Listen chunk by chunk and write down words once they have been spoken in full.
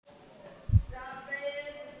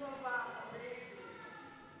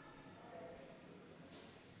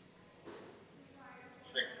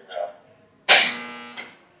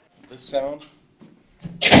sound.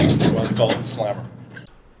 That's why they call it the slammer.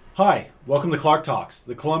 Hi, welcome to Clark Talks,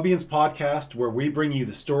 the Columbian's podcast where we bring you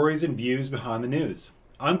the stories and views behind the news.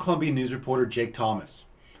 I'm Columbian news reporter Jake Thomas.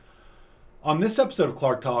 On this episode of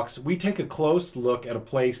Clark Talks, we take a close look at a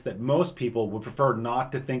place that most people would prefer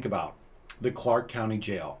not to think about, the Clark County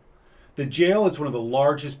Jail. The jail is one of the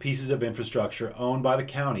largest pieces of infrastructure owned by the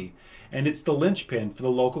county, and it's the linchpin for the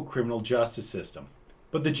local criminal justice system.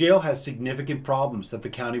 But the jail has significant problems that the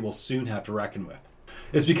county will soon have to reckon with.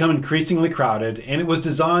 It's become increasingly crowded, and it was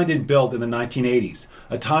designed and built in the 1980s,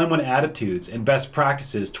 a time when attitudes and best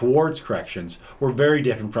practices towards corrections were very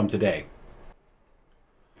different from today.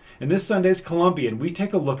 In this Sunday's Columbian, we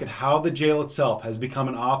take a look at how the jail itself has become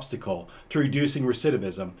an obstacle to reducing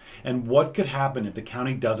recidivism and what could happen if the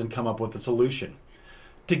county doesn't come up with a solution.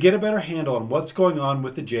 To get a better handle on what's going on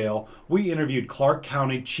with the jail, we interviewed Clark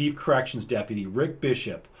County Chief Corrections Deputy Rick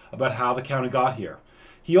Bishop about how the county got here.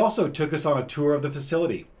 He also took us on a tour of the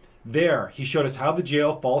facility. There, he showed us how the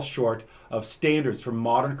jail falls short of standards for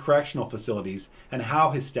modern correctional facilities and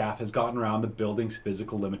how his staff has gotten around the building's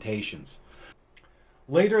physical limitations.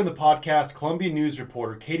 Later in the podcast, Columbian news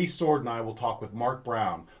reporter Katie Sword and I will talk with Mark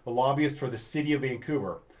Brown, the lobbyist for the City of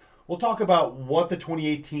Vancouver. We'll talk about what the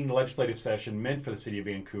 2018 legislative session meant for the City of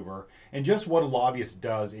Vancouver and just what a lobbyist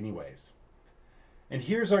does anyways. And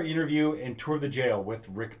here's our interview and tour of the jail with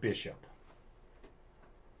Rick Bishop.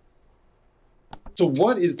 So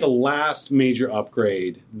what is the last major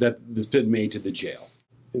upgrade that has been made to the jail?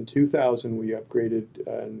 In 2000, we upgraded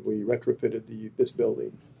and we retrofitted this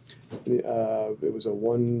building. It was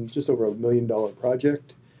just over $1 million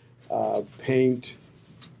project. Paint,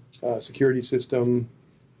 security system,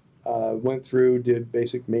 went through, did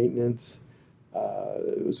basic maintenance.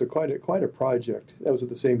 It was quite a project. That was at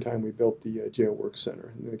the same time we built the jail work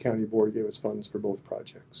center, and the county board gave us funds for both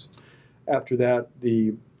projects. After that,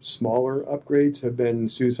 the smaller upgrades have been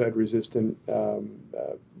suicide-resistant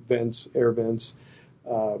vents, air vents,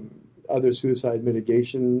 other suicide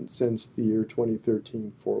mitigation since the year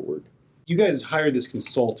 2013 forward. You guys hired this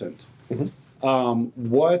consultant. Mm-hmm.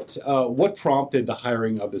 What prompted the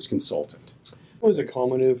hiring of this consultant? It was a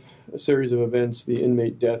series of events, the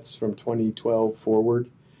inmate deaths from 2012 forward.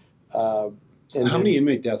 How many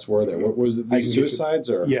inmate deaths were there? Was it these suicides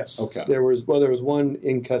or? Yes. Okay. There was one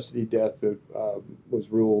in custody death that was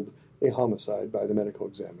ruled a homicide by the medical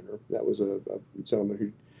examiner. That was a gentleman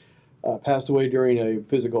who passed away during a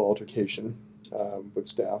physical altercation with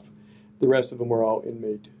staff. The rest of them were all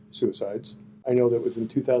inmate suicides. I know that was in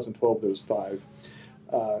 2012 there was 5,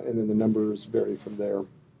 and then the numbers vary from there.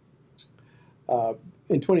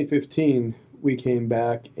 In 2015, we came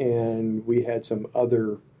back and we had some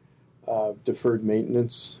other deferred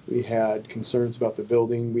maintenance. We had concerns about the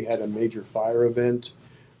building. We had a major fire event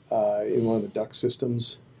in one of the duct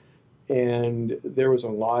systems. And there was a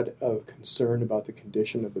lot of concern about the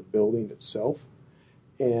condition of the building itself.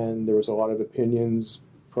 And there was a lot of opinions,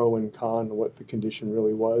 pro and con, on what the condition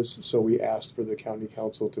really was. So we asked for the county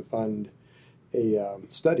council to fund a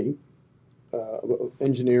study,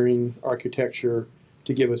 engineering, architecture,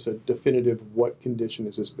 to give us a definitive what condition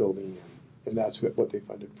is this building in. And that's what they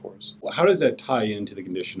funded for us. Well, how does that tie into the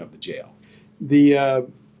condition of the jail? It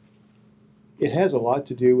has a lot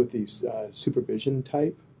to do with these supervision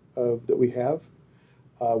type that we have.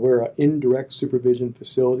 We're an indirect supervision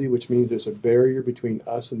facility, which means there's a barrier between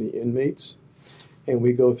us and the inmates. And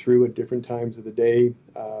we go through at different times of the day,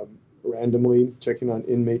 randomly checking on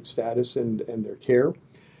inmate status and their care.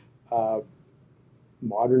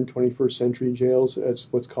 Modern 21st century jails, it's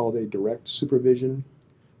what's called a direct supervision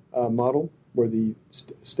model, where the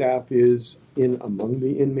staff is in among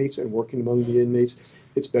the inmates and working among the inmates.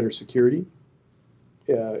 It's better security,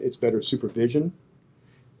 it's better supervision,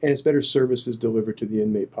 and it's better services delivered to the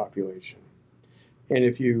inmate population. And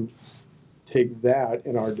if you take that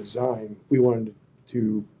in our design, we wanted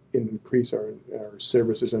to increase our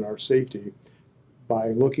services and our safety by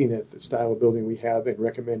looking at the style of building we have and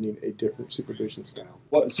recommending a different supervision style.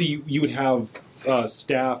 Well, so you would have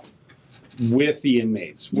staff with the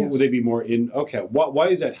inmates. Yes. Would they be more in? Okay. Why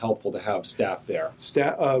is that helpful to have staff there?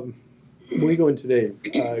 When we go in today,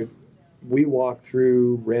 we walk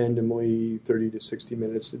through randomly 30 to 60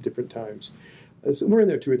 minutes at different times. So we're in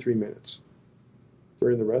there 2 or 3 minutes.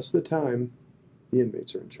 During the rest of the time, the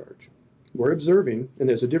inmates are in charge. We're observing, and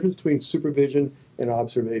there's a difference between supervision and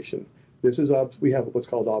observation. We have what's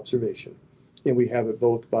called observation, and we have it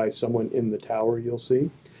both by someone in the tower, you'll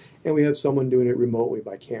see, and we have someone doing it remotely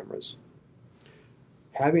by cameras.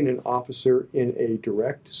 Having an officer in a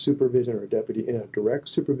direct supervision or a deputy in a direct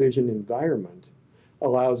supervision environment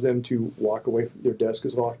allows them to walk away from their desk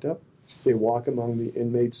is locked up. They walk among the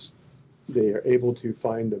inmates They are able to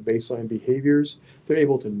find the baseline behaviors. They're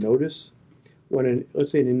able to notice when,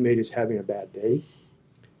 let's say, an inmate is having a bad day.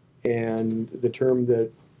 And the term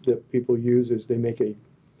that people use is they make a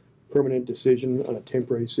permanent decision on a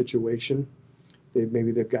temporary situation.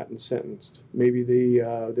 Maybe they've gotten sentenced. Maybe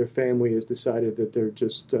their family has decided that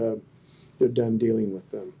they're done dealing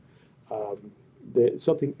with them. That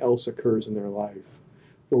something else occurs in their life.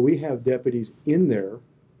 Where we have deputies in there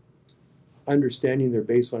understanding their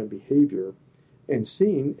baseline behavior and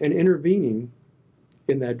seeing and intervening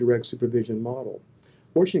in that direct supervision model.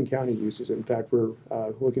 Washington County uses it. In fact, we're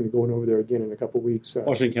looking at going over there again in a couple weeks.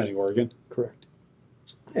 Washington County, Oregon. Correct.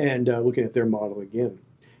 And looking at their model again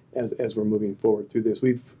as we're moving forward through this.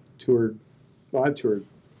 I've toured 20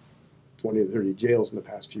 to 30 jails in the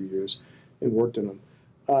past few years and worked in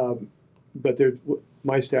them. But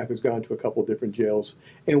my staff has gone to a couple different jails,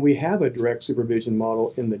 and we have a direct supervision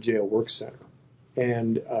model in the jail work center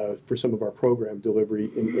and for some of our program delivery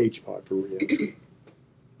in HPOD for reentry.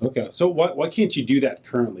 Okay, so why can't you do that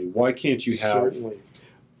currently? Why can't you have... Certainly.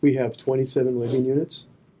 We have 27 living units,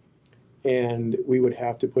 and we would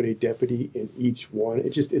have to put a deputy in each one. It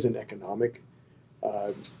just isn't economic.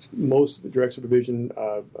 Most direct supervision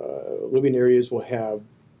living areas will have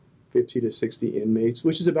 50 to 60 inmates,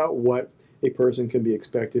 which is about what a person can be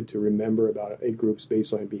expected to remember about a group's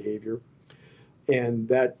baseline behavior. And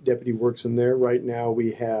that deputy works in there. Right now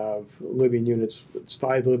we have living units, it's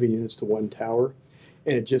 5 living units to 1 tower.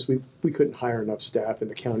 And it just, we couldn't hire enough staff, and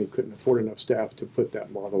the county couldn't afford enough staff to put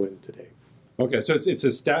that model in today. Okay, so it's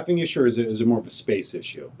a staffing issue, or is it more of a space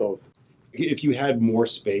issue? Both. If you had more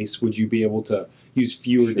space, would you be able to use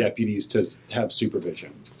fewer deputies to have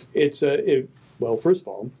supervision? Well, first of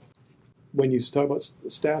all, when you talk about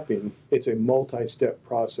staffing, it's a multi-step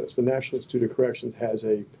process. The National Institute of Corrections has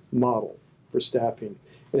a model for staffing,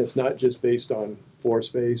 and it's not just based on floor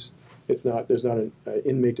space. There's not an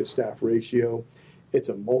inmate to staff ratio. It's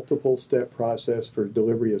a multiple step process for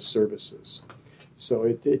delivery of services. So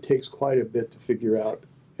it takes quite a bit to figure out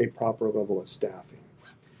a proper level of staffing.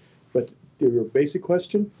 But your basic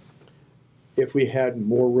question, if we had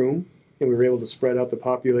more room and we were able to spread out the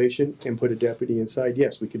population and put a deputy inside,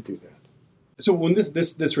 yes, we could do that. So when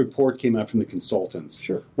this report came out from the consultants,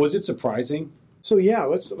 sure, was it surprising? So yeah,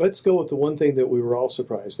 let's go with the one thing that we were all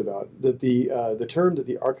surprised about, that the term that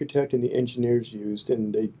the architect and the engineers used,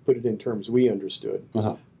 and they put it in terms we understood,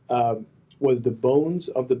 was the bones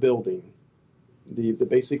of the building, the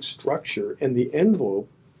basic structure, and the envelope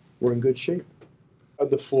were in good shape.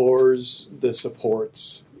 The floors, the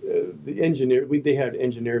supports, they had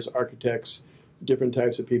engineers, architects, different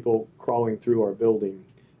types of people crawling through our building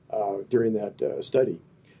during that study,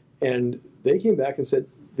 and they came back and said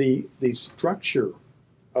the structure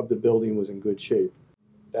of the building was in good shape.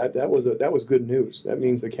 That was good news. That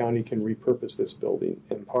means the county can repurpose this building.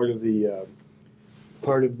 And part of the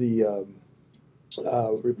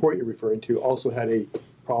report you're referring to also had a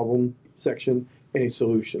problem section and a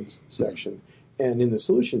solutions section. And in the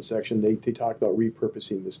solutions section, they talked about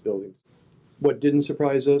repurposing this building. What didn't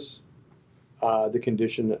surprise us, the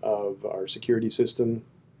condition of our security system,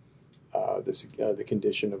 the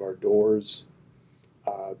condition of our doors,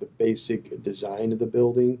 the basic design of the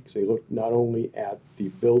building, because they looked not only at the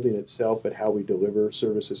building itself, but how we deliver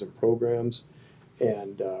services and programs,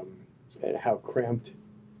 and how cramped,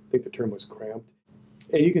 I think the term was cramped.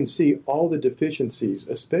 And you can see all the deficiencies,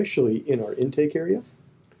 especially in our intake area,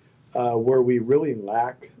 where we really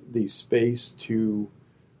lack the space to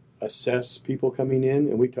assess people coming in,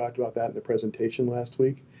 and we talked about that in the presentation last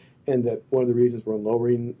week, and that one of the reasons we're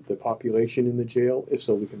lowering the population in the jail is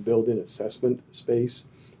so we can build in assessment space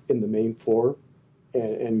in the main floor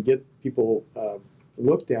and get people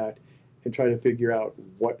looked at and try to figure out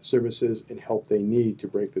what services and help they need to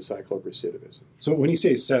break the cycle of recidivism. So when you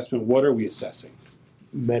say assessment, what are we assessing?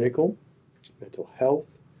 Mental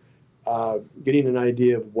health, getting an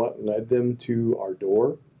idea of what led them to our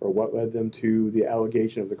door or what led them to the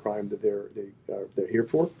allegation of the crime that they're here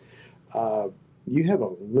for. You have a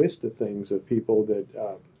list of things of people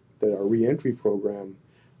that our reentry program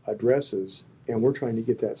addresses, and we're trying to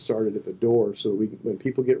get that started at the door so when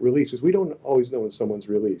people get released, because we don't always know when someone's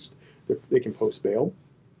released. They can post bail,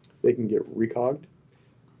 they can get recogged,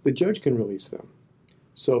 the judge can release them.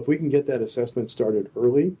 So if we can get that assessment started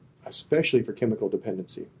early, especially for chemical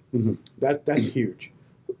dependency, that's huge.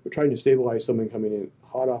 We're trying to stabilize someone coming in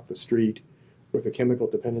hot off the street with a chemical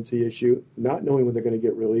dependency issue, not knowing when they're going to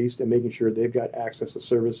get released, and making sure they've got access to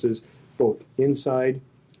services both inside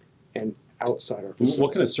and outside our facility.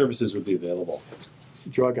 What kind of services would be available?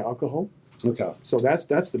 Drug, alcohol. Okay. So that's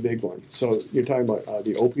the big one. So you're talking about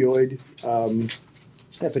the opioid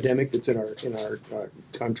epidemic that's in our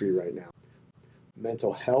country right now.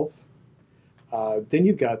 Mental health. Then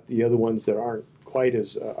you've got the other ones that aren't quite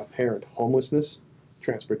as apparent: homelessness,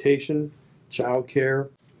 transportation, childcare,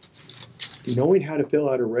 knowing how to fill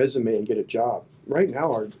out a resume and get a job. Right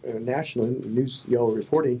now, our national news yellow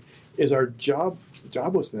reporting is our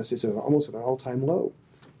joblessness is almost at an all-time low.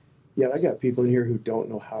 Yet I got people in here who don't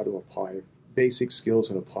know how to apply basic skills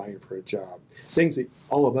in applying for a job. Things that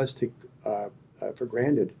all of us take for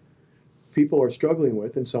granted. People are struggling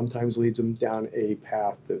with, and sometimes leads them down a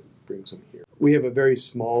path that brings them here. We have a very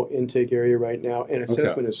small intake area right now, and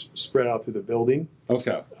assessment is spread out through the building.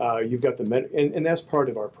 Okay. You've got and that's part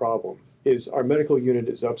of our problem. Is our medical unit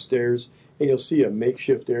is upstairs, and you'll see a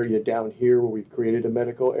makeshift area down here where we've created a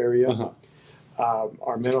medical area.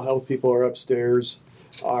 Our mental health people are upstairs.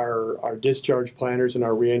 Our discharge planners and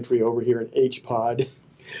our reentry over here in H-Pod.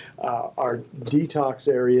 Our detox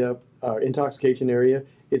area, intoxication area,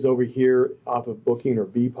 is over here off of booking or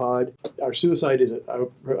B-Pod. Our suicide is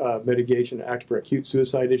mitigation act for acute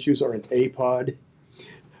suicide issues are in A-Pod.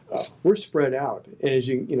 We're spread out, and as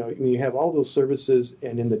when you have all those services,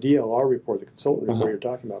 and in the DLR report, the consultant report you're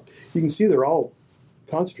talking about, you can see they're all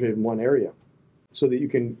concentrated in one area, so that you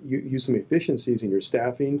can use some efficiencies in your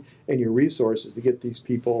staffing and your resources to get these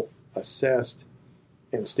people assessed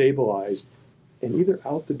and stabilized, and either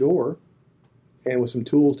out the door and with some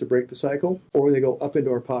tools to break the cycle, or they go up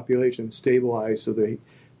into our population, stabilized, so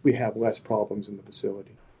we have less problems in the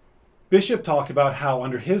facility. Bishop talked about how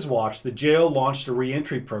under his watch, the jail launched a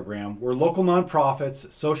reentry program where local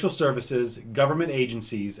nonprofits, social services, government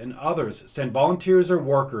agencies, and others send volunteers or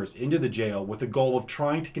workers into the jail with the goal of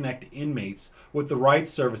trying to connect inmates with the right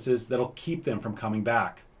services that'll keep them from coming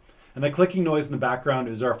back. And the clicking noise in the background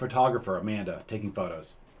is our photographer, Amanda, taking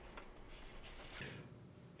photos.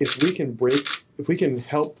 If we can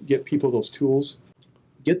help get people those tools,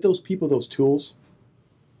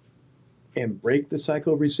 and break the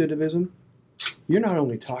cycle of recidivism, you're not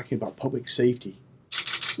only talking about public safety.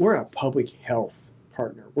 We're a public health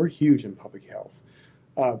partner. We're huge in public health.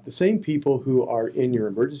 The same people who are in your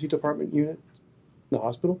emergency department unit in the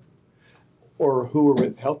hospital, or who are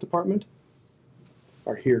with the health department,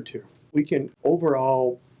 are here too. We can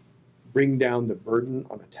overall bring down the burden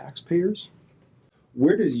on the taxpayers.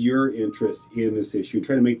 Where does your interest in this issue,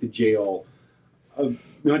 trying to make the jail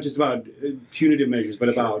not just about punitive measures, but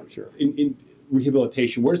about in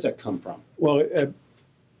rehabilitation, where does that come from? Well,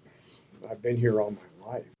 I've been here all my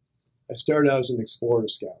life. I started out as an Explorer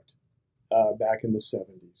Scout back in the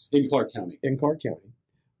 70s. In Clark County? In Clark County.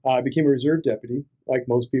 I became a reserve deputy. Like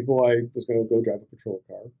most people, I was going to go drive a patrol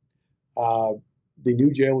car. The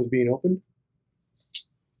new jail was being opened.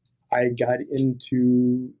 I got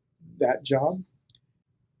into that job.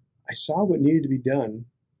 I saw what needed to be done,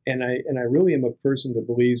 and I really am a person that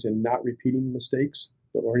believes in not repeating mistakes,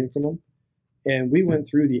 but learning from them. And we went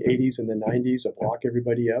through the 80s and the 90s of lock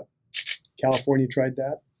everybody up. California tried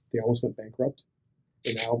that. They almost went bankrupt.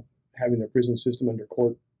 They're now having their prison system under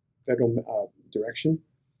federal direction.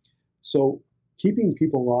 So keeping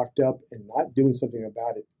people locked up and not doing something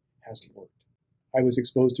about it hasn't worked. I was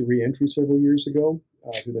exposed to reentry several years ago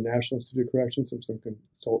through the National Institute of Corrections and some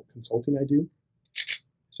consulting I do.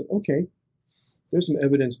 So, okay, there's some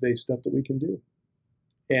evidence-based stuff that we can do.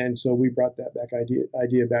 And so we brought that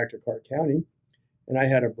idea back to Clark County, and I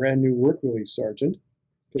had a brand new work release sergeant,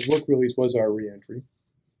 because work release was our reentry.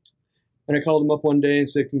 And I called him up one day and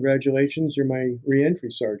said, "Congratulations, you're my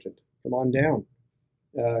reentry sergeant. Come on down.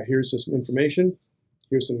 Here's some information.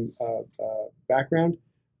 Here's some background.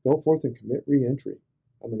 Go forth and commit reentry.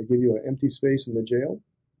 I'm going to give you an empty space in the jail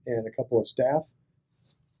and a couple of staff.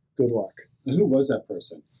 Good luck." And who was that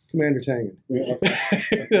person? Commander Tangen.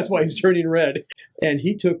 That's why he's turning red. And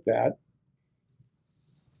he took that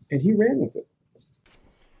and he ran with it.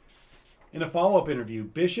 In a follow-up interview,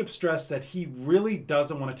 Bishop stressed that he really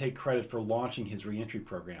doesn't want to take credit for launching his reentry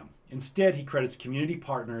program. Instead, he credits community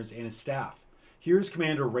partners and his staff. Here's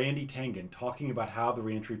Commander Randy Tangen talking about how the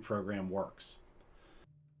reentry program works.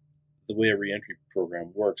 The way a reentry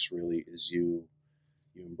program works really is you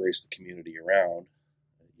embrace the community around,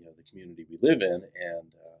 the community we live in,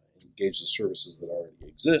 and engage the services that already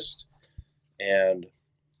exist, and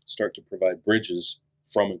start to provide bridges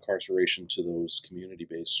from incarceration to those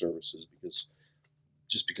community-based services,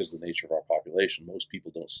 because of the nature of our population, most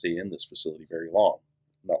people don't stay in this facility very long,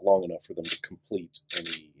 not long enough for them to complete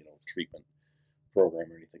any treatment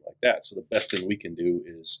program or anything like that. So the best thing we can do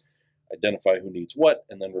is identify who needs what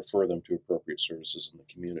and then refer them to appropriate services in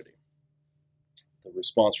the community. The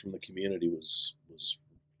response from the community was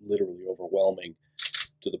literally overwhelming.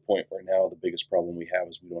 to the point where now the biggest problem we have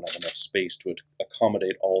is we don't have enough space to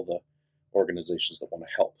accommodate all the organizations that want to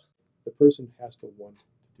help. The person has to want to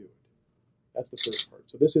do it. That's the first part.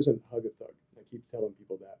 So this isn't hug a thug. I keep telling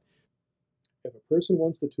people that. If a person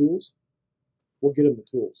wants the tools, we'll get them the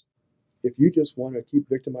tools. If you just want to keep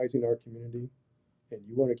victimizing our community and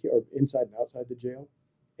you want to keep inside and outside the jail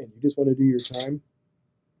and you just want to do your time,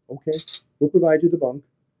 okay, we'll provide you the bunk.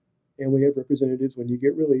 And we have representatives when you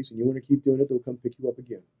get released and you want to keep doing it, they'll come pick you up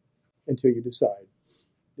again until you decide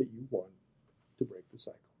that you want to break the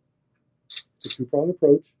cycle. It's a two-pronged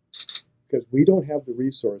approach because we don't have the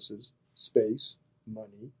resources, space,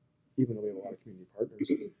 money, even though we have a lot of community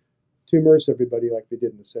partners, to immerse everybody like they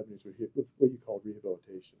did in the 70s with what you call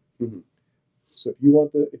rehabilitation. Mm-hmm. So if you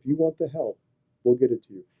want the help, we'll get it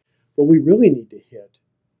to you. What we really need to hit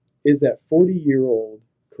is that 40-year-old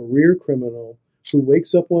career criminal who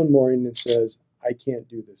wakes up one morning and says, I can't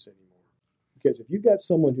do this anymore. Because if you've got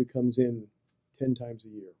someone who comes in 10 times a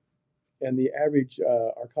year, and the average,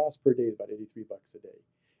 our cost per day is about $83 a day,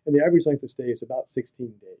 and the average length of stay is about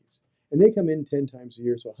 16 days, and they come in 10 times a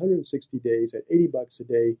year, so 160 days at $80 a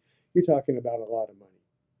day, you're talking about a lot of money.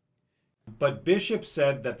 But Bishop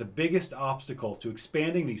said that the biggest obstacle to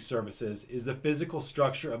expanding these services is the physical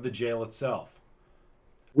structure of the jail itself.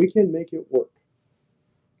 We can make it work,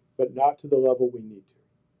 but not to the level we need to.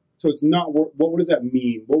 So it's not, what does that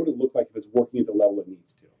mean? What would it look like if it's working at the level it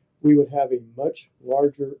needs to? We would have a much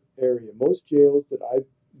larger area. Most jails that I've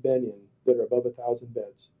been in that are above 1,000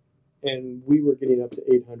 beds, and we were getting up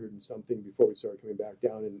to 800 and something before we started coming back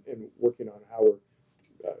down and working on our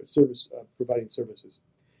providing services.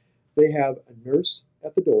 They have a nurse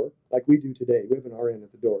at the door, like we do today. We have an RN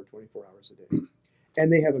at the door 24 hours a day.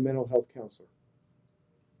 And they have a mental health counselor.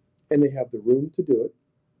 And they have the room to do it.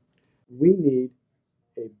 We need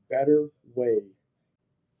a better way.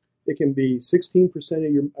 It can be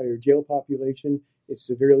 16% of your jail population is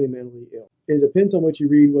severely mentally ill. It depends on what you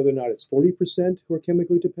read, whether or not it's 40% who are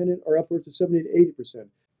chemically dependent or upwards of 70 to 80%.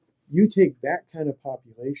 You take that kind of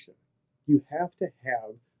population, you have to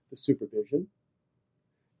have the supervision,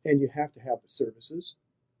 and you have to have the services,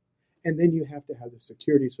 and then you have to have the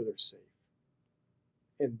security so they're safe.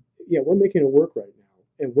 And yeah, we're making it work right now,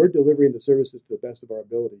 and we're delivering the services to the best of our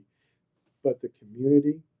ability. But the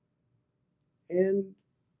community and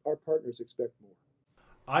our partners expect more.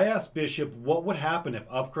 I asked Bishop what would happen if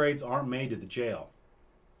upgrades aren't made to the jail.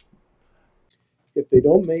 If they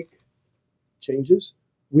don't make changes,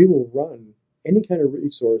 we will run any kind of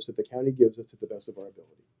resource that the county gives us to the best of our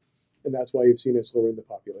ability. And that's why you've seen us lowering the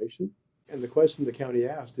population. And the question the county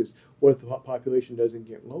asked is, what if the population doesn't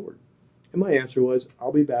get lowered? And my answer was,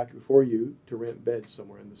 I'll be back before you to rent beds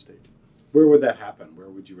somewhere in the state. Where would that happen? Where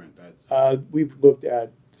would you rent beds? We've looked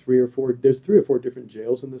at there's 3 or 4 different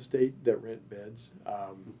jails in the state that rent beds.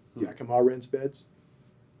 Yakima rents beds.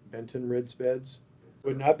 Benton rents beds.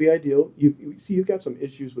 Would not be ideal. You've got some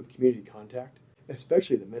issues with community contact,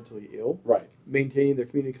 especially the mentally ill. Right. Maintaining their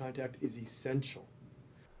community contact is essential.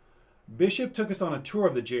 Bishop took us on a tour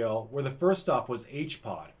of the jail where the first stop was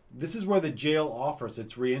HPOD. This is where the jail offers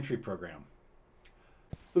its reentry program.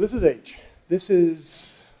 So this is H. This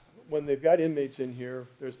is when they've got inmates in here.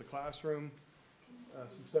 There's the classroom,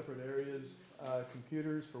 some separate areas,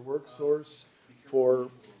 computers for work source.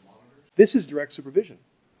 This is direct supervision.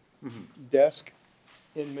 Mm-hmm. Desk,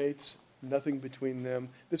 inmates, nothing between them.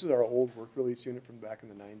 This is our old work release unit from back in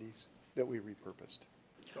the 90s that we repurposed.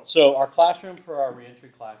 So our classroom for our reentry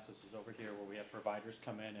classes is over here where we have providers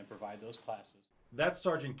come in and provide those classes. That's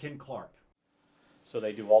Sergeant Ken Clark. So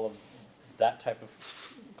they do all of that type of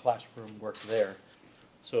classroom work there.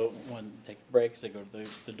 So when they take breaks, they go to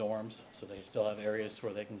the dorms, so they still have areas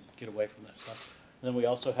where they can get away from that stuff. And then we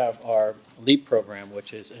also have our LEAP program,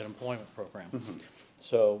 which is an employment program. Mm-hmm.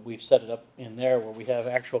 So we've set it up in there where we have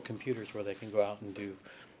actual computers where they can go out and do,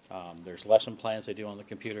 there's lesson plans they do on the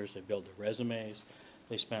computers, they build their resumes.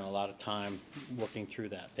 They spend a lot of time working through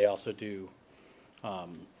that. They also do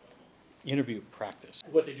interview practice.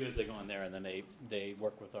 What they do is they go in there and then they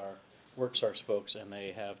work with our WorkSource folks, and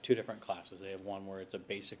they have 2 different classes. They have one where it's a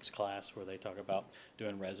basics class where they talk about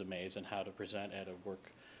doing resumes and how to present at a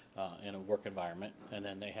work in a work environment. And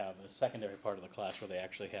then they have a secondary part of the class where they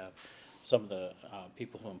actually have some of the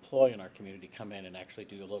people who employ in our community come in and actually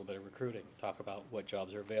do a little bit of recruiting, talk about what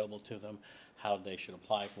jobs are available to them, how they should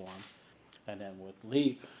apply for them. And then with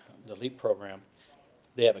LEAP, the LEAP program,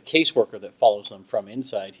 they have a caseworker that follows them from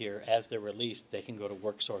inside here. As they're released, they can go to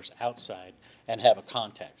WorkSource outside and have a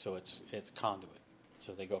contact. So it's conduit.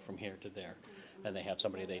 So they go from here to there, and they have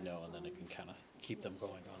somebody they know, and then they can kind of keep them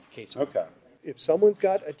going on casework. Okay. If someone's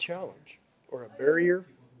got a challenge or a barrier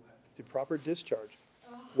to proper discharge,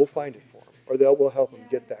 we'll find it for them, or we'll help them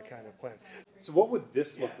get that kind of plan. So what would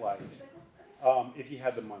this look like if you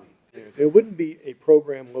had the money? It wouldn't be a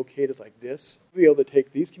program located like this. We'd be able to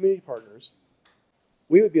take these community partners,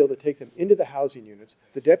 we would be able to take them into the housing units,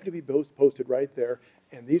 the deputy would be posted right there,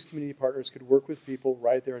 and these community partners could work with people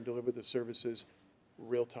right there and deliver the services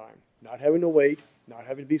real time. Not having to wait, not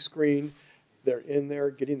having to be screened. They're in there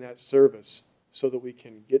getting that service so that we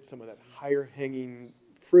can get some of that higher hanging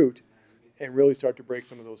fruit and really start to break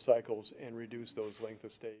some of those cycles and reduce those length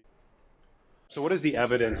of stay. So what is the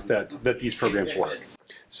evidence that these programs work?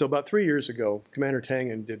 So about 3 years ago, Commander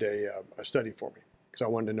Tangen did a study for me because I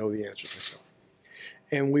wanted to know the answers myself.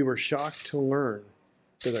 And we were shocked to learn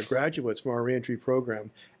that the graduates from our reentry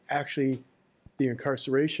program, actually the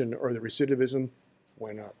incarceration or the recidivism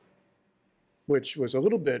went up, which was a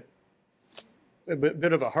bit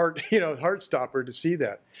of a heart stopper to see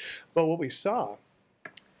that. But what we saw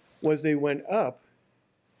was they went up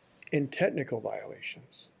in technical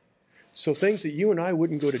violations. So things that you and I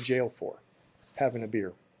wouldn't go to jail for, having a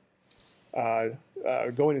beer,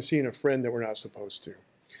 going and seeing a friend that we're not supposed to,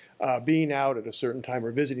 being out at a certain time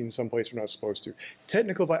or visiting someplace we're not supposed to.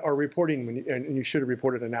 Or reporting, and you should have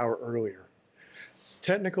reported an hour earlier.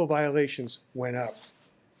 Technical violations went up.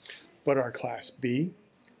 But our Class B,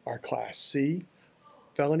 our Class C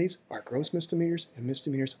felonies, our gross misdemeanors and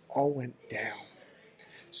misdemeanors all went down.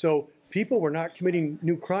 So people were not committing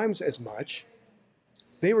new crimes as much.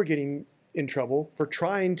 They were getting in trouble for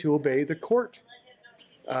trying to obey the court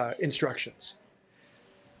instructions.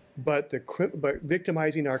 But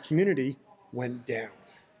victimizing our community went down.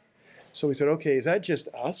 So we said, okay, is that just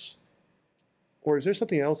us? Or is there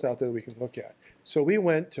something else out there that we can look at? So we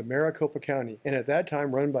went to Maricopa County, and at that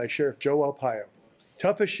time run by Sheriff Joe Arpaio,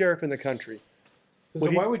 toughest sheriff in the country. So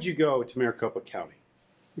why would you go to Maricopa County?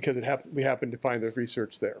 Because we happened to find the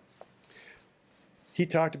research there. He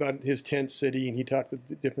talked about his tent city, and he talked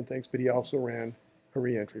about different things, but he also ran a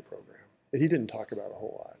reentry program that he didn't talk about a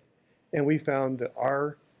whole lot. And we found that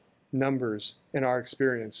our numbers and our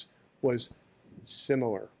experience was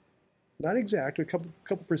similar. Not exact, a couple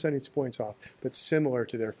percentage points off, but similar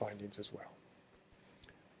to their findings as well.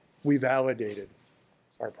 We validated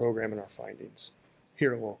our program and our findings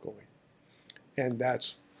here locally. And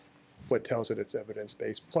that's what tells it it's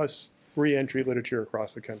evidence-based, plus reentry literature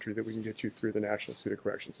across the country that we can get you through the National Institute of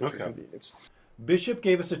Corrections at your convenience. Bishop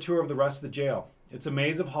gave us a tour of the rest of the jail. It's a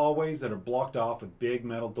maze of hallways that are blocked off with big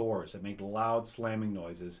metal doors that make loud slamming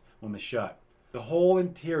noises when they shut. The whole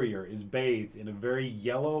interior is bathed in a very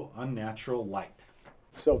yellow, unnatural light.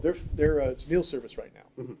 So it's meal service right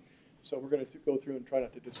now. Mm-hmm. So we're going to go through and try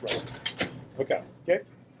not to disrupt. Okay. Okay.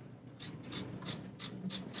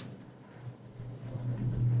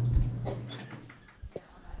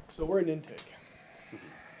 So we're in intake.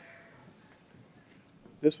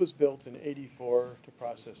 This was built in '84 to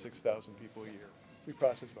process 6,000 people a year. We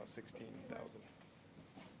process about 16,000.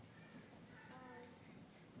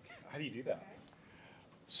 How do you do that?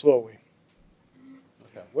 Slowly.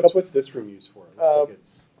 Okay. What's this room used for? It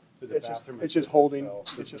looks like there's a bathroom. It's just holding.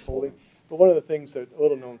 It's just holding. But one of the things that a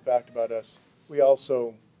little known fact about us, we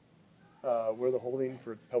also we're the holding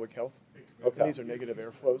for public health. Okay. And these are negative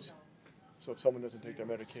airflows. So if someone doesn't take their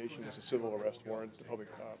medication, there's a civil arrest warrant. The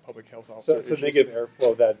public health officer. So negative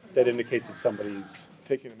airflow that indicates that somebody's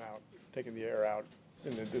taking them out, taking the air out,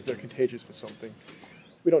 and they're contagious with something.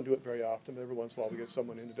 We don't do it very often, but every once in a while we get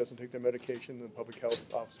someone in that doesn't take their medication, and the public health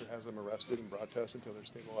officer has them arrested and brought to us until they're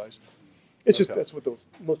stabilized. It's just that's what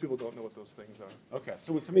most people don't know what those things are. Okay.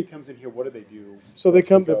 So when somebody comes in here, what do they do? So they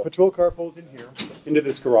come, the patrol car pulls in here. Into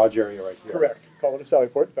this garage area right here. Correct. Call it a sally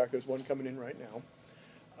port. In fact, there's one coming in right now.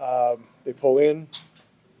 They pull in,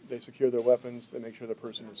 they secure their weapons, they make sure the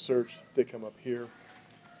person is searched, they come up here.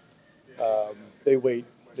 They wait,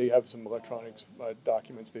 they have some electronics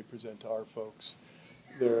documents they present to our folks.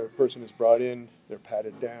 Their person is brought in, they're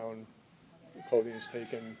patted down, clothing is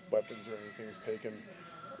taken, weapons or anything is taken,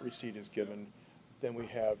 receipt is given. Then we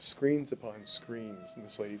have screens upon screens, and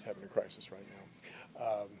this lady's having a crisis right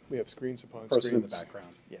now. We have screens upon screens. Person in the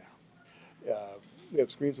background. Yeah. We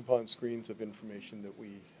have screens upon screens of information that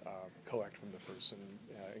we collect from the person,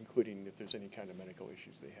 including if there's any kind of medical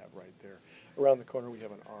issues they have right there. Around the corner, we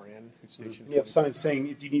have an RN who's stationed. You have signs saying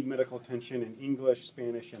if you need medical attention in English,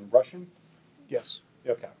 Spanish, and Russian? Yes.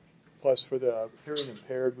 Okay. Plus, for the hearing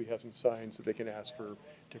impaired, we have some signs that they can ask for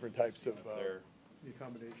different types of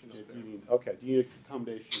accommodations. Do you need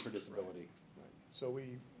accommodation for disability? Right. So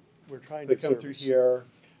we're trying to come through here.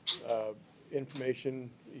 Information.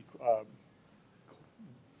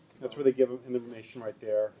 That's where they give them information right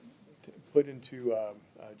there. Put into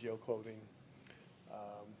jail clothing.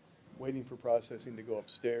 waiting for processing to go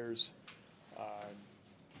upstairs.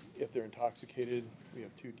 If they're intoxicated, we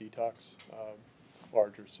have 2 detox,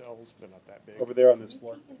 larger cells. They're not that big. Over there on this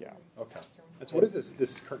floor? Yeah. Okay. And so what is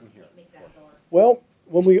this curtain here? Well,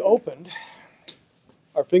 when we opened,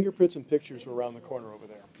 our fingerprints and pictures were around the corner over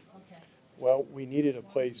there. Well, we needed a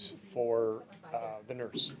place for the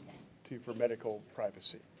nurse for medical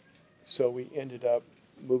privacy. So we ended up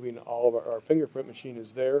moving all of our fingerprint machine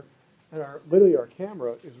is there, and literally our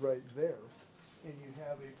camera is right there, and you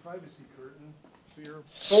have a privacy curtain for your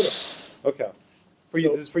photo. Okay.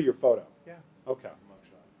 This is for your photo? Yeah. Okay.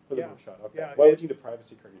 For the Yeah. mugshot. Okay. Yeah, Why would you need a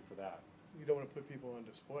privacy curtain for that? You don't want to put people on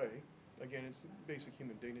display. Again, it's basic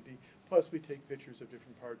human dignity. Plus, we take pictures of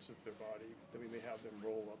different parts of their body. Then we may have them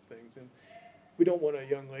roll up things, and we don't want a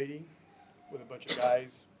young lady with a bunch of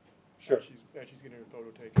guys. Sure. As she's getting her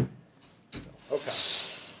photo taken. So, Okay.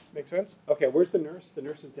 make sense? Okay. Where's the nurse? The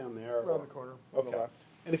nurse is down there. Around the corner on the Okay. left.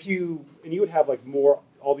 And you would have like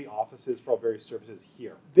all the offices for all various services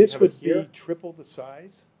here. This Have it would here? be triple the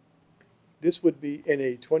size. This would be in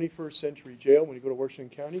a 21st century jail when you go to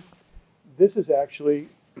Washington County. This is actually,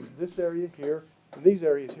 this area here, and these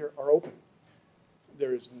areas here are open.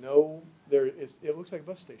 It looks like a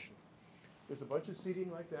bus station. There's a bunch of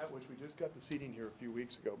seating like that, which we just got the seating here a few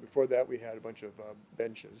weeks ago. Before that, we had a bunch of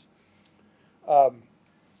benches.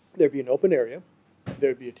 There'd be an open area.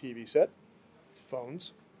 There'd be a TV set,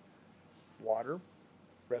 phones, water,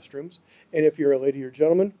 restrooms. And if you're a lady or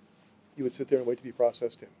gentleman, you would sit there and wait to be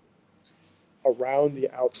processed in. Around the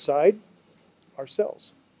outside are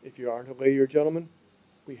cells. If you aren't a lady or gentleman,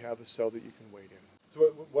 we have a cell that you can wait in.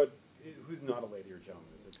 So who's not a lady or gentleman?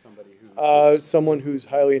 Is it somebody who? Someone who's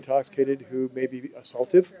highly intoxicated, who may be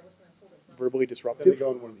assaultive, verbally Then disruptive. they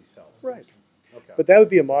go in one of these cells. Right. Okay. But that would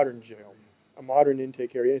be a modern jail, a modern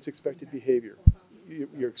intake area, and it's expected behavior.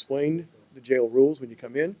 You're explained the jail rules when you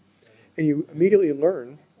come in, and you immediately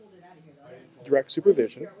learn direct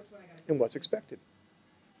supervision and what's expected.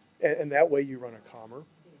 And that way you run a calmer,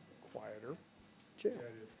 quieter jail.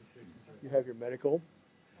 You have your medical.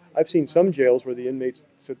 I've seen some jails where the inmates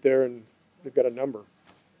sit there and they've got a number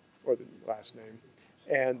or the last name,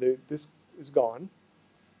 and this is gone.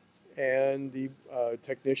 And the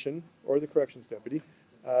technician or the corrections deputy,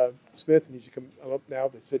 Smith, needs you to come up now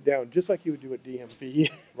to sit down, just like you would do at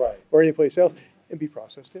DMV Right. or any place else, and be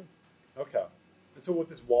processed in. Okay. And so would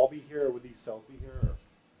this wall be here, or would these cells be here?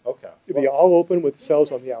 Or? Okay. It'd be all open with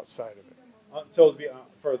cells on the outside of it. Cells be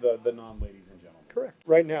for the non-ladies and gentlemen. Correct.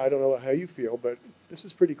 Right now, I don't know how you feel, but this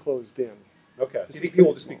is pretty closed in. Okay. This So is these people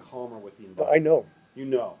will pretty just be small. calmer with the But environment. I know. You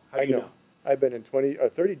know. How do I you know. I've been in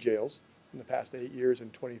 30 jails in the past 8 years in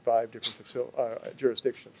 25 different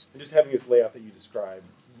jurisdictions. And just having this layout that you described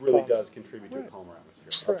really Calms. does contribute to a Right. calmer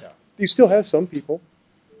atmosphere. Correct. Okay. You still have some people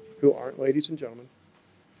who aren't ladies and gentlemen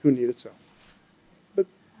who need a cell. But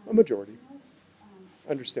a majority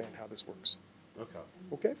understand how this works. Okay.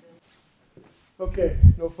 Okay? Okay,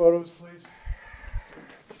 no photos, please.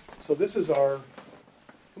 So this is our,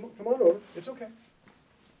 come on over, it's okay.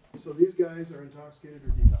 So these guys are intoxicated or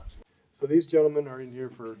detoxicated. So these gentlemen are in here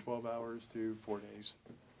for 12 hours to 4 days.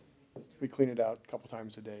 We clean it out a couple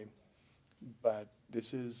times a day. But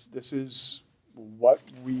this is what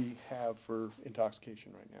we have for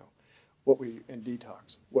intoxication right now. And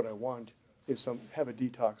detox. What I want is have a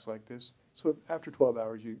detox like this. So after 12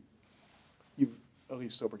 hours, you've at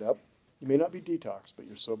least sobered up. You may not be detoxed, but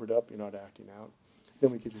you're sobered up, you're not acting out.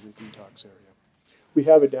 Then we get to the detox area. We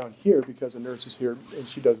have it down here because the nurse is here and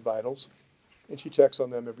she does vitals. And she checks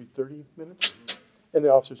on them every 30 minutes. And the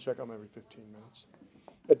officers check on them every 15 minutes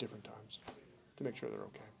at different times to make sure they're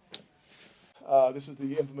okay. This is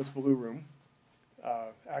the infamous blue room.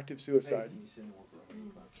 Active suicide.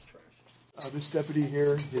 This deputy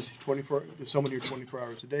here is there's someone here 24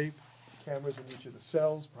 hours a day. Cameras in each of the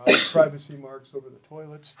cells, privacy marks over the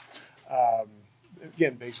toilets.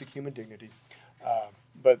 Again, basic human dignity.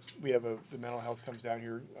 But we have the mental health comes down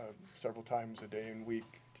here several times a day and week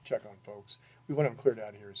to check on folks. We want them cleared out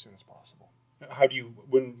of here as soon as possible. How do you?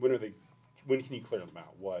 When can you clear them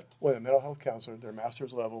out? What? Well, the mental health counselor, their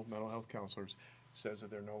master's level mental health counselors, says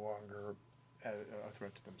that they're no longer a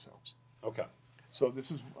threat to themselves. Okay. So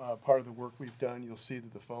this is part of the work we've done. You'll see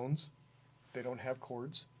that the phones, they don't have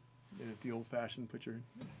cords. It's the old-fashioned put your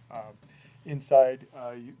inside.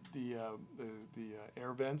 The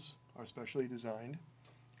air vents are specially designed,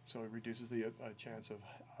 so it reduces the chance of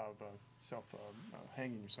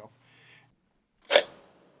hanging yourself.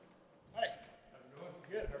 Hi.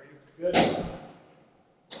 Good. How are you? Good.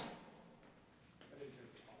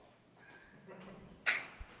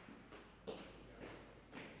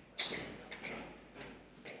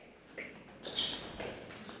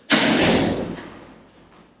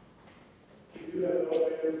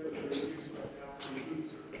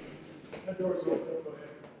 door's open. Go ahead.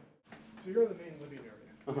 So you're in the main living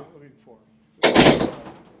area, living floor.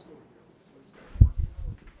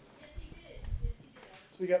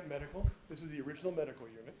 So we got medical. This is the original medical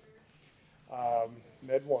unit.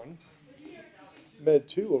 Med 1. Med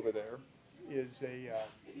 2 over there is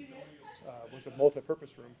was a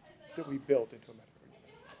multi-purpose room that we built into a medical unit.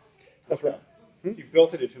 That's right. So you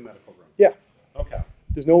built it into a medical room. Yeah. Okay.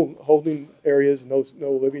 There's no holding areas, no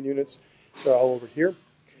living units. They're all over here.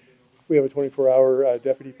 We have a 24-hour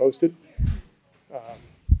deputy posted,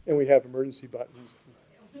 and we have emergency buttons,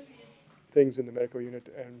 and things in the medical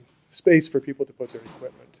unit, and space for people to put their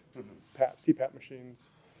equipment, CPAP machines,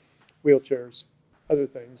 wheelchairs, other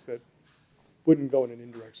things that wouldn't go in an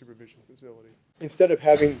indirect supervision facility. Instead of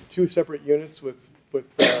having two separate units with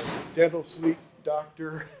dental suite,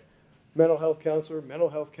 doctor, mental health counselor,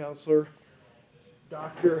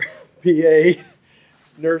 doctor, PA,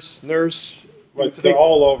 nurse. Right, so they're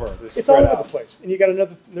all over. It's all over the place. And you got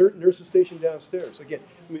another nurse's station downstairs. Again,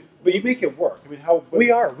 but you make it work. I mean, how? we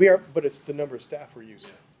are, but it's the number of staff we're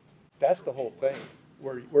using. That's the whole thing.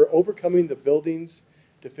 We're overcoming the building's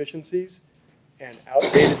deficiencies and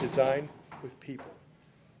outdated design with people,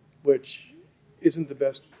 which isn't the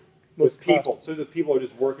best. With people. So the people are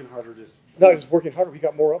just working harder, Not just working harder, we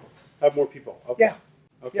got more of them. have more people. Okay. Yeah.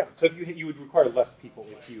 Okay. Yeah. So if you would require less people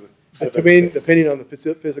if you would. Depending on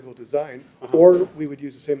the physical design, or we would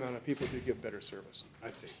use the same amount of people to give better service.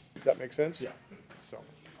 I see. Does that make sense? Yeah. So,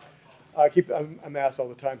 I'm asked all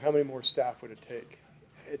the time, how many more staff would it take?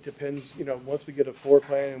 It depends, once we get a floor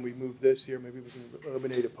plan and we move this here, maybe we can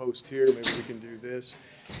eliminate a post here, maybe we can do this,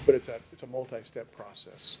 but it's a multi-step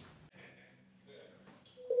process.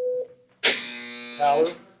 Tower,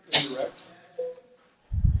 indirect.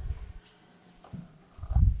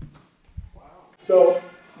 So,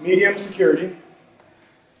 medium security.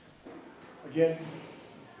 Again,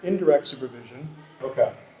 indirect supervision.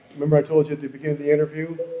 Okay. Remember I told you at the beginning of the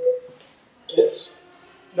interview? Yes.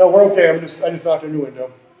 No, we're okay. I just knocked on your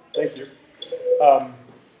window. Thank you. All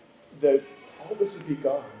this would be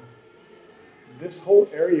gone. This whole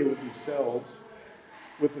area would be cells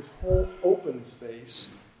with this whole open space,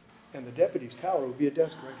 and the deputy's tower would be a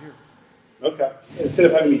desk right here. Okay. Instead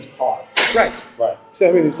of having these pods. Right. Right. Instead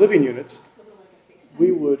of having these living units,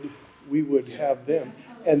 we would have them,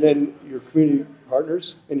 and then your community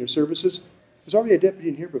partners and your services. There's already a deputy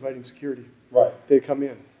in here providing security. Right. They come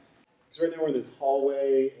in. Because right now we're in this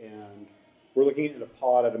hallway and we're looking at a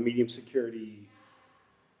pod at a medium security.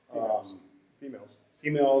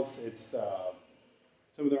 Females. It's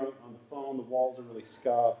some of them are on the phone. The walls are really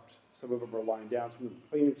scuffed. Some of them are lying down. Some of them are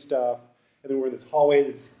cleaning stuff. And then we're in this hallway.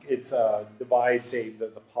 It's divides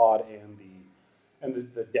the pod and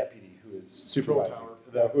the deputy who is supervising,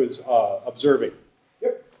 who is observing.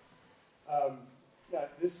 Yep.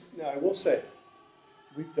 Now I will say,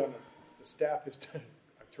 the staff has done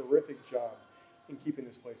a terrific job in keeping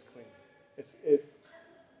this place clean. It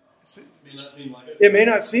may not seem like it. It may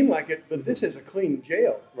not seem like it, but this is a clean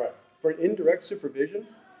jail. Right. For an indirect supervision,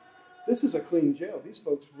 this is a clean jail. These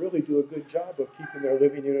folks really do a good job of keeping their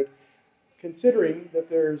living unit, considering that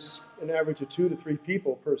there's an average of 2 to 3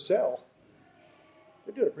 people per cell.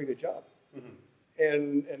 They're doing a pretty good job. Mm-hmm.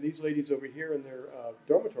 And these ladies over here in their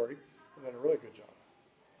dormitory have done a really good job.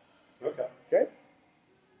 Okay?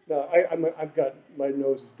 Now, I've got, my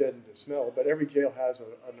nose is deadened to smell, but every jail has an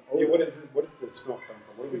odor. Yeah, what does the smell come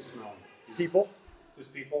from? What do we smell? People.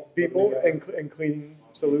 Just people? People and cleaning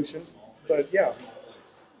solution. But yeah,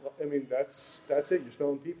 I mean, that's it. You're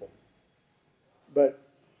smelling people. But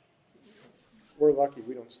we're lucky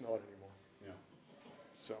we don't smell it anymore. Yeah.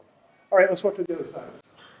 So, all right, let's walk to the other side.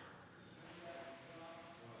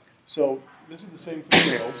 So this is the same for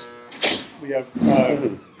jails. We have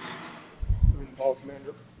Paul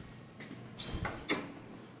Commander. So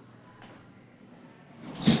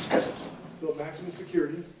maximum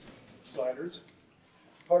security sliders.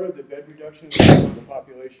 Part of the bed reduction of the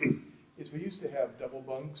population is we used to have double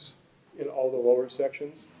bunks in all the lower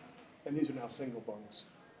sections, and these are now single bunks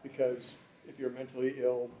because if you're mentally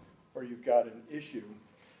ill or you've got an issue,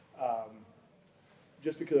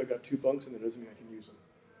 just because I've got 2 bunks in there doesn't mean I can use them.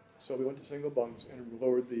 So we went to single bunks and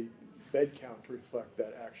lowered the bed count to reflect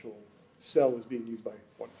that actual cell is being used by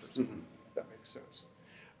one person. Mm-hmm. That makes sense.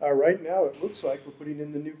 Right now, it looks like we're putting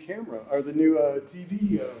in the new camera, or the new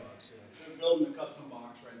TV. We're building a custom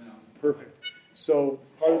box right now. Perfect. So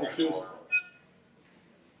part of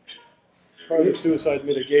the suicide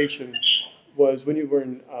mitigation was when you were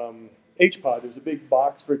in HPOD, there's a big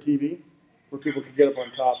box for TV where people could get up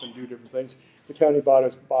on top and do different things. The county bought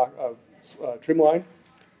us trim line,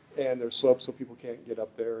 and there's slopes so people can't get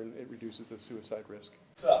up there, and it reduces the suicide risk.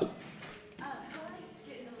 What's up?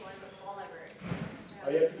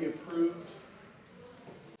 You have to be approved.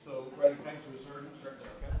 So, writing thanks to a surgeon, start there,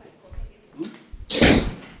 okay?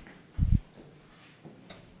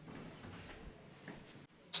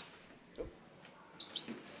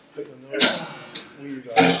 But you'll notice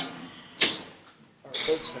our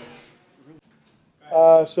folks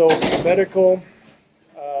have. So medical,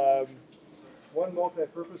 one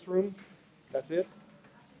multi-purpose room, that's it.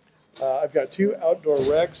 I've got 2 outdoor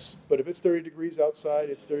recs, but if it's 30 degrees outside,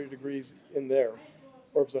 it's 30 degrees in there.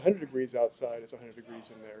 Or if it's 100 degrees outside, it's 100 degrees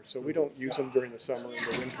in there. So we don't use them during the summer and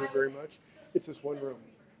the winter very much. It's this one room.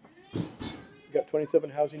 We've got 27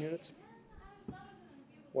 housing units.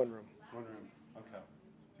 One room. One room. Okay.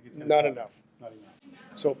 Not enough. Not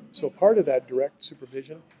enough. So part of that direct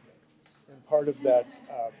supervision and part of that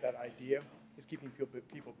that idea is keeping people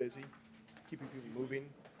busy, keeping people moving,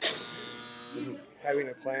 having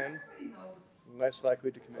a plan, less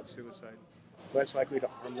likely to commit suicide, less likely to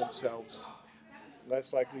harm themselves,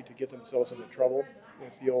 less likely to get themselves into trouble.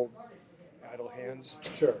 It's the old idle hands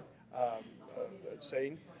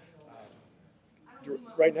saying.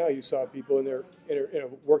 Right now, you saw people in there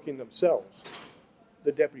working themselves.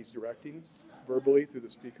 The deputy's directing verbally through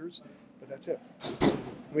the speakers, but that's it.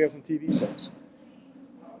 We have some TV sets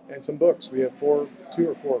and some books. We have 2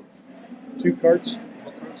 carts,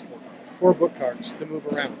 4 book carts that move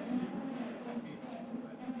around.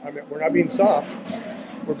 I mean, we're not being soft,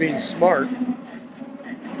 we're being smart.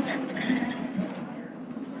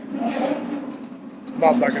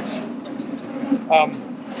 Not buckets.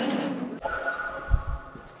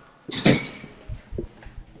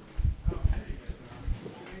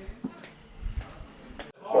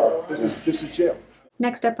 This is jail.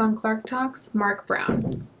 Next up on Clark Talks, Mark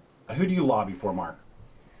Brown. Who do you lobby for, Mark?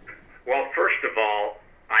 Well, first of all,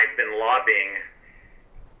 I've been lobbying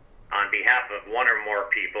on behalf of one or more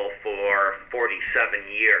people for 47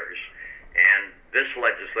 years, and this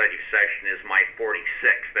legislative session is my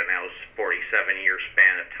 46th, and that was 47-year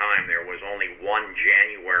span of time. There was only one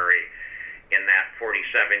January in that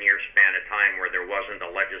 47-year span of time where there wasn't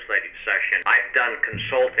a legislative session. I've done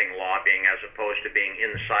consulting lobbying as opposed to being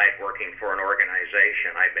inside working for an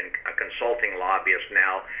organization. I've been a consulting lobbyist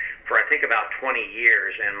now for I think about 20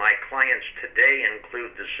 years, and my clients today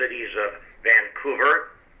include the cities of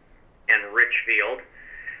Vancouver and Richfield.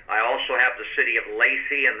 I also have the city of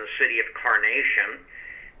Lacey and the city of Carnation,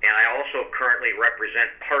 and I also currently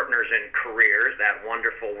represent Partners in Careers, that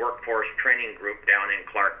wonderful workforce training group down in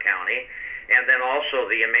Clark County. And then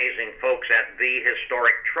also the amazing folks at the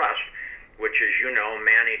Historic Trust, which, as you know,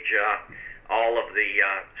 manage all of the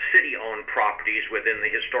city-owned properties within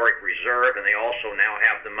the Historic Reserve, and they also now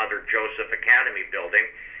have the Mother Joseph Academy building.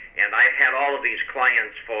 And I've had all of these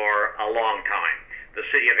clients for a long time. The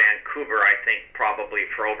city of Vancouver, I think,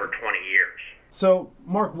 probably for over 20 years. So,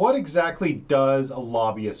 Mark, what exactly does a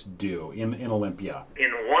lobbyist do in Olympia?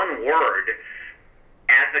 In one word,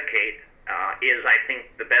 advocate is, I think,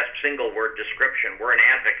 the best single word description. We're an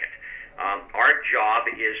advocate. Our job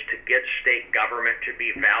is to get state government to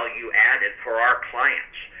be value added for our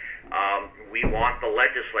clients. We want the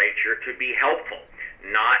legislature to be helpful,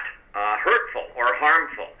 not hurtful or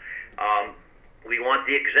harmful. We want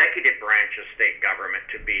the executive branch of state government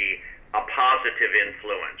to be a positive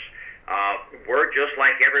influence. We're just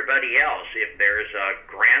like everybody else. If there's a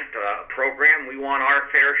grant program, we want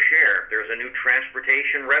our fair share. If there's a new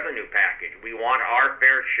transportation revenue package, we want our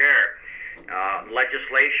fair share.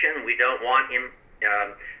 Legislation, we don't want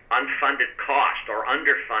unfunded cost or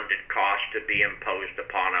underfunded cost to be imposed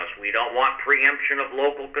upon us. We don't want preemption of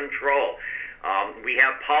local control. We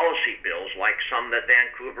have policy bills like some that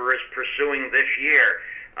Vancouver is pursuing this year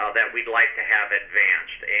that we'd like to have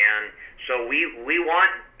advanced. And so we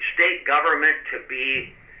want state government to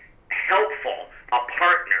be helpful, a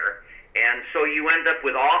partner, and so you end up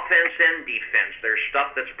with offense and defense. There's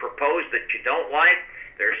stuff that's proposed that you don't like,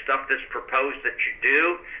 there's stuff that's proposed that you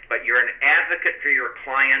do, but you're an advocate for your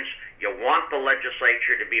clients. You want the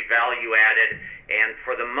legislature to be value added, and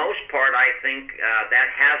for the most part, I think that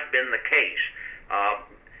has been the case.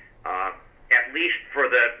 At least for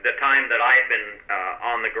the time that I've been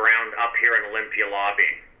on the ground up here in Olympia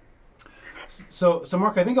lobbying. So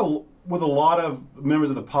Mark, I think with a lot of members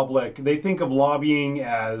of the public, they think of lobbying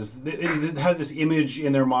as it has this image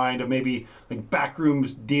in their mind of maybe like backroom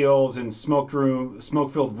deals and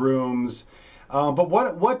smoke-filled rooms. But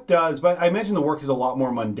what does? But I imagine the work is a lot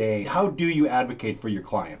more mundane. How do you advocate for your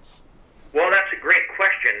clients? Well, that's a great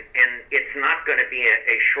question, and it's not going to be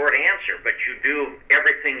a short answer, but you do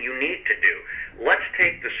everything you need to do. Let's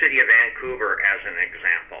take the city of Vancouver as an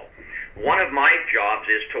example. One of my jobs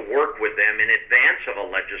is to work with them in advance of a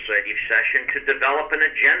legislative session to develop an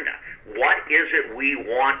agenda. What is it we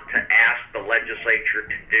want to ask the legislature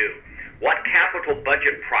to do? What capital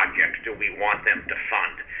budget projects do we want them to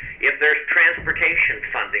fund? If there's transportation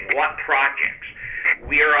funding, what projects?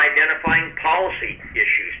 We are identifying policy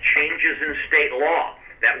issues, changes in state law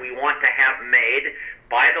that we want to have made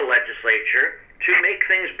by the legislature to make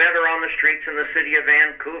things better on the streets in the city of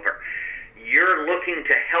Vancouver. You're looking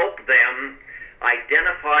to help them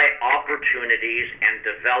identify opportunities and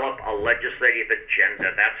develop a legislative agenda.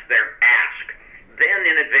 That's their ask. Then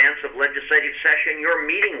in advance of legislative session, you're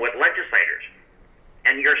meeting with legislators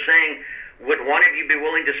and you're saying, would one of you be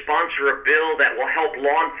willing to sponsor a bill that will help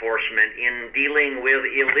law enforcement in dealing with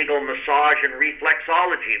illegal massage and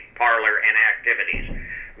reflexology parlor and activities?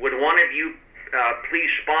 Would one of you please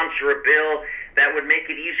sponsor a bill that would make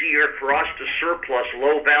it easier for us to surplus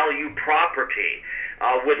low-value property?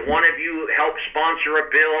 Would one of you help sponsor a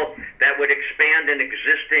bill that would expand an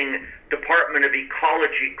existing Department of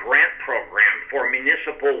Ecology grant program for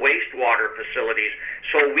municipal wastewater facilities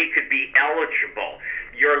so we could be eligible?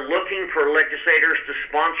 You're looking for legislators to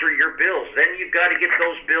sponsor your bills. Then you've got to get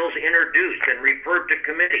those bills introduced and referred to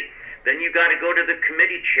committee. Then you've got to go to the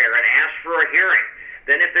committee chair and ask for a hearing.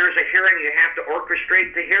 Then if there's a hearing, you have to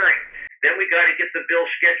orchestrate the hearing. Then we got to get the bill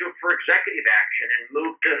scheduled for executive action and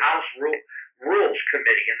move to House Rules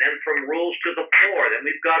Committee, and then from rules to the floor. Then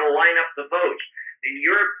we've got to line up the votes. And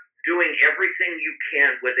you're doing everything you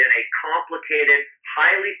can within a complicated,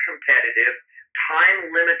 highly competitive,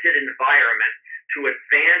 time-limited environment to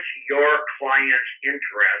advance your client's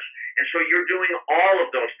interests. And so you're doing all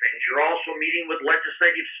of those things. You're also meeting with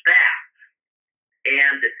legislative staff.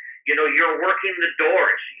 And, you know, you're working the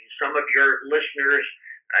doors. Some of your listeners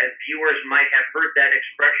and viewers might have heard that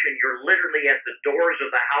expression. You're literally at the doors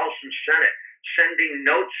of the House and Senate, sending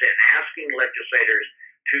notes in, asking legislators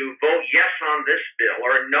to vote yes on this bill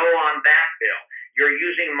or no on that bill. You're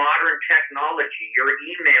using modern technology. You're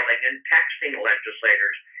emailing and texting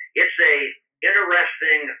legislators. It's a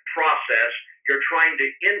interesting process. You're trying to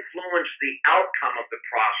influence the outcome of the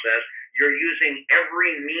process. You're using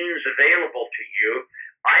every means available to you.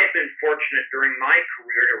 I've been fortunate during my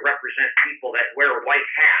career to represent people that wear white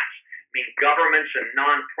hats, I mean governments and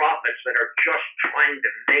nonprofits that are just trying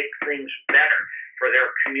to make things better for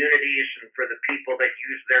their communities and for the people that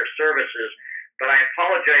use their services. But I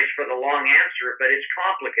apologize for the long answer, but it's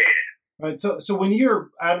complicated. Right. So when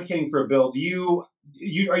you're advocating for a bill,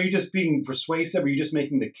 are you just being persuasive? Are you just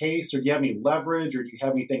making the case, or do you have any leverage, or do you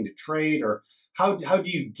have anything to trade, or how do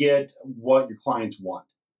you get what your clients want?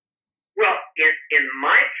 Well, in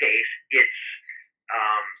my case, it's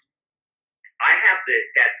I have the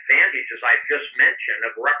advantage, as I just mentioned,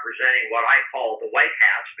 of representing what I call the white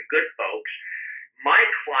hats, the good folks. My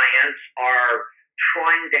clients are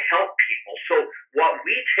trying to help people. So what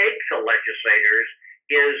we take to legislators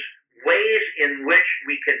is ways in which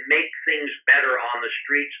we can make things better on the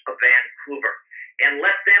streets of Vancouver and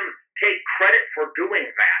let them take credit for doing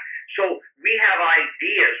that. So we have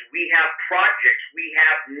ideas, we have projects, we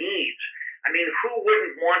have needs. I mean, who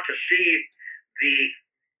wouldn't want to see the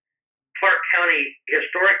Clark County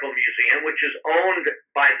Historical Museum, which is owned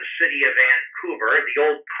by the city of Vancouver, the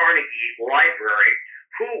old Carnegie Library?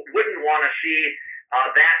 Who wouldn't want to see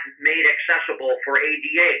that made accessible for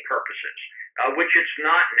ADA purposes, which it's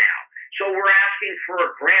not now? So we're asking for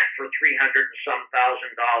a grant for $300 and some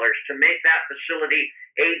thousand to make that facility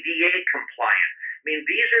ADA compliant. I mean,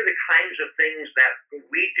 these are the kinds of things that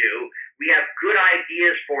we do. We have good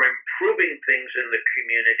ideas for improving things in the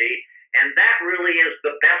community, and that really is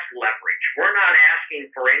the best leverage. We're not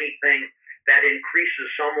asking for anything that increases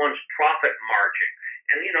someone's profit margin.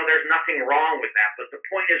 And, you know, there's nothing wrong with that. But the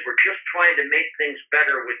point is we're just trying to make things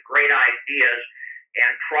better with great ideas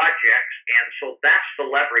and projects. And so that's the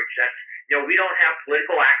leverage. That's, you know, we don't have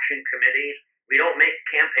political action committees. We don't make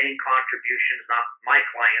campaign contributions. Not my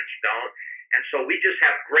clients don't. And so we just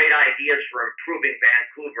have great ideas for improving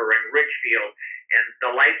Vancouver and Richfield and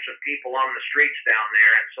the lives of people on the streets down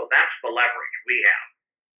there. And so that's the leverage we have.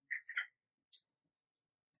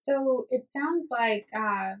 So it sounds like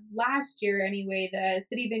last year, anyway, the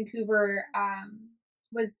city of Vancouver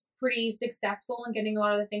was pretty successful in getting a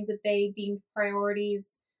lot of the things that they deemed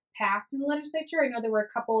priorities passed in the legislature. I know there were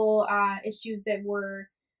a couple issues that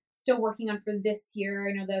we're still working on for this year.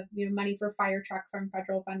 I know the money for fire truck from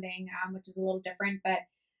federal funding, which is a little different. But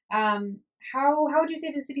how would you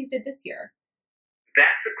say the cities did this year?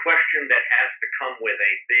 That's a question that has to come with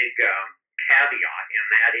a big caveat, and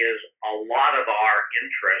that is a lot of our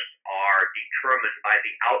interests are determined by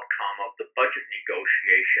the outcome of the budget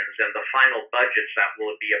negotiations and the final budgets that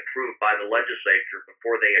will be approved by the legislature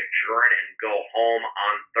before they adjourn and go home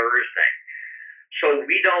on Thursday. So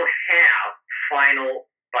we don't have final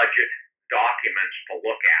budget documents to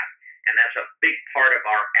look at, and that's a big part of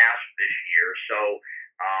our ask this year. So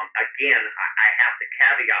again, I have to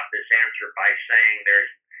caveat this answer by saying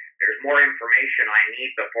there's more information I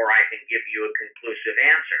need before I can give you a conclusive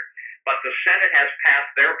answer. But the Senate has passed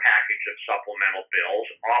their package of supplemental bills,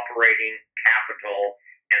 operating, capital,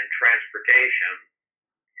 and transportation.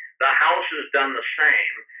 The House has done the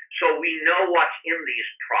same, so we know what's in these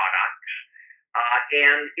products,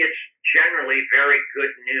 and it's generally very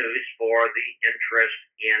good news for the interest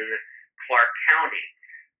in Clark County.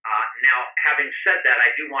 Now, having said that, I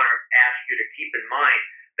do want to ask you to keep in mind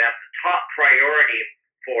that the top priority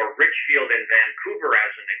for Richfield and Vancouver,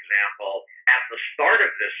 as an example, at the start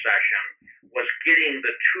of this session was getting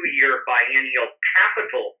the 2-year biennial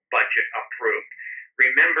capital budget approved.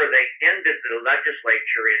 Remember, they ended the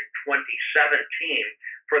legislature in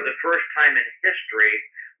 2017 for the first time in history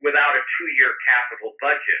without a 2-year capital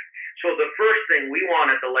budget. So the first thing we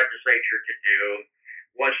wanted the legislature to do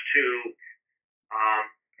was to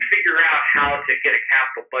figure out how to get a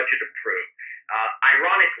capital budget approved.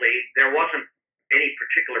 Ironically, there wasn't any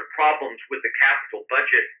particular problems with the capital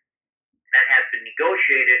budget that had been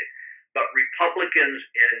negotiated, but Republicans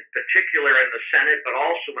in particular in the Senate, but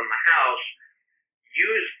also in the House,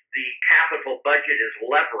 used the capital budget as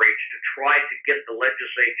leverage to try to get the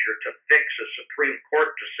legislature to fix a Supreme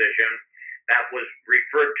Court decision that was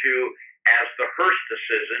referred to as the Hearst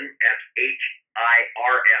decision, that's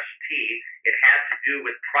H-I-R-S-T. It had to do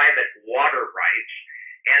with private water rights.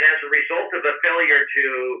 And as a result of a failure to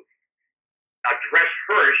address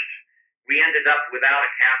Hearst, we ended up without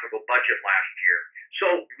a capital budget last year. So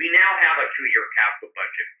we now have a 2-year capital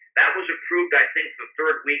budget. That was approved, I think, the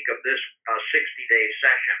third week of this 60-day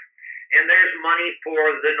session. And there's money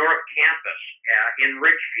for the North Campus in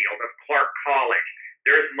Richfield of Clark College.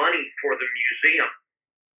 There's money for the museum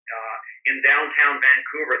in downtown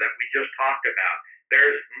Vancouver that we just talked about.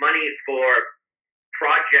 There's money for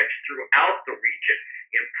projects throughout the region,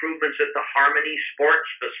 improvements at the Harmony Sports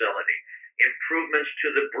Facility, improvements to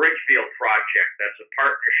the Bridgefield project. That's a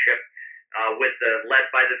partnership led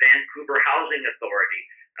by the Vancouver Housing Authority.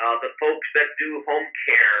 The folks that do home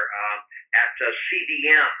care at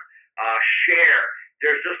CDM, Share.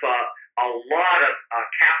 There's just a lot of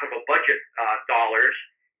capital budget dollars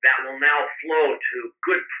that will now flow to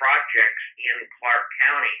good projects in Clark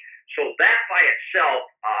County. So that by itself,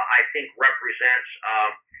 I think, represents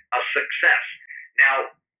a success. Now,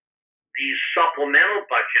 these supplemental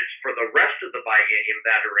budgets for the rest of the biennium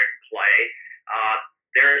that are in play,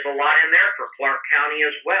 there's a lot in there for Clark County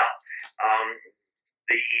as well.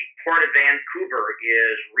 The Port of Vancouver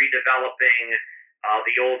is redeveloping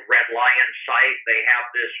the old Red Lion site. They have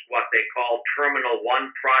this, what they call Terminal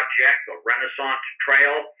 1 project, the Renaissance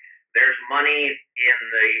Trail. There's money in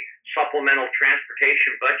the supplemental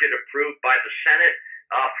transportation budget approved by the Senate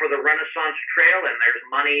for the Renaissance Trail, and there's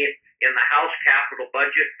money in the House capital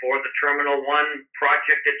budget for the Terminal 1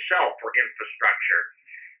 project itself for infrastructure.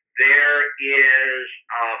 There is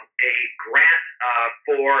a grant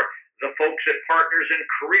for the folks at Partners in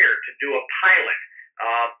Career to do a pilot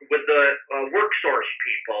with the WorkSource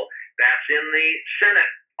people. That's in the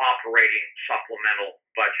Senate operating supplemental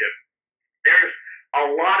budget. There's a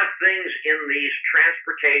lot of things in these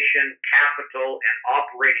transportation, capital, and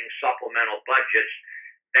operating supplemental budgets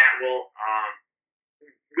that we'll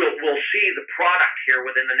see the product here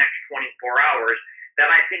within the next 24 hours that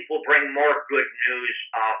I think will bring more good news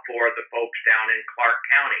for the folks down in Clark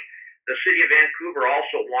County. The City of Vancouver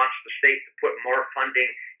also wants the state to put more funding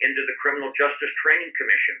into the Criminal Justice Training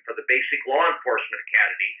Commission for the Basic Law Enforcement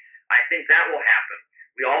Academy. I think that will happen.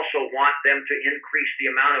 We also want them to increase the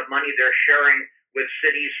amount of money they're sharing with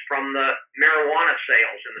cities from the marijuana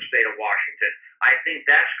sales in the state of Washington. I think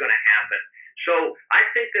that's going to happen. So I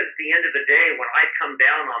think that at the end of the day, when I come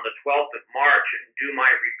down on the 12th of March and do my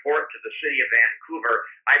report to the City of Vancouver,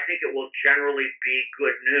 I think it will generally be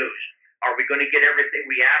good news. Are we going to get everything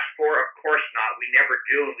we asked for? Of course not. We never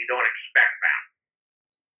do, and we don't expect that.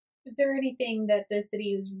 Is there anything that the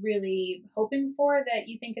city is really hoping for that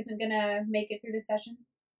you think isn't going to make it through the session?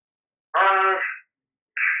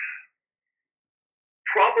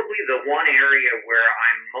 Probably the one area where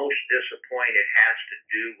I'm most disappointed has to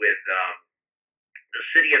do with the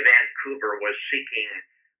City of Vancouver was seeking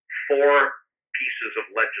 4 pieces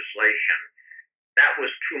of legislation. That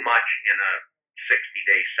was too much in a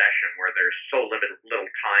 60-day session where there's so little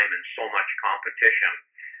time and so much competition.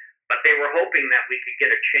 but they were hoping that we could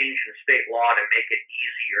get a change in state law to make it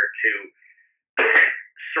easier to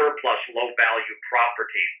surplus low-value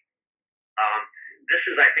property. This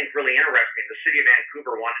is, I think, really interesting. The city of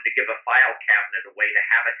Vancouver wanted to give a file cabinet away to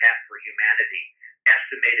Habitat for Humanity.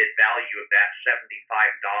 Estimated value of that $75.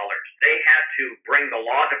 They had to bring the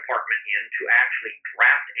law department in to actually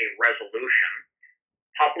draft a resolution,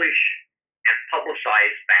 publish and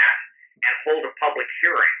publicize that, and hold a public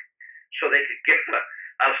hearing so they could give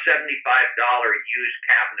a $75 used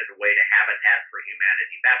cabinet away to Habitat for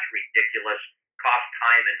Humanity. That's ridiculous, cost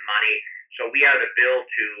time and money. So we had a bill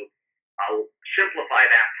to simplify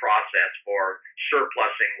that process for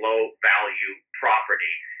surplusing low-value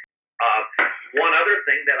property. One other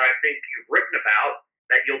thing that I think you've written about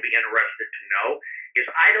that you'll be interested to know is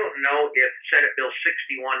I don't know if Senate Bill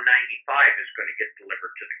 6195 is going to get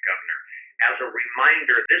delivered to the governor. As a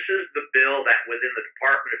reminder, this is the bill that within the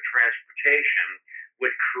Department of Transportation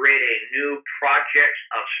would create a new Projects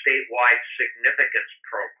of Statewide Significance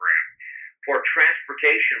program for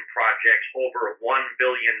transportation projects over $1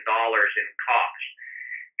 billion in cost.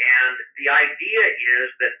 And the idea is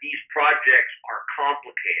that these projects are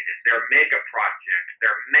complicated. They're mega projects.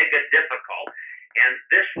 They're mega difficult. And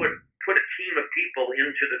this would put a team of people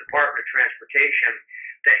into the Department of Transportation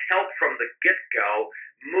to help from the get-go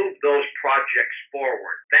move those projects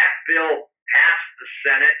forward. That bill passed the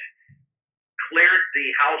Senate, cleared the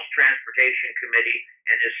House Transportation Committee,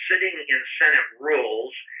 and is sitting in Senate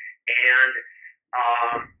rules, and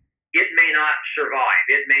it may not survive.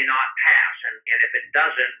 It may not pass. And if it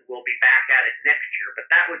doesn't, we'll be back at it next year. But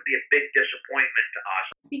that would be a big disappointment to us.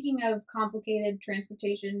 Speaking of complicated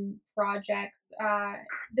transportation projects,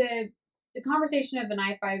 the conversation of an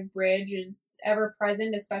I-5 bridge is ever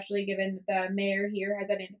present, especially given that the mayor here has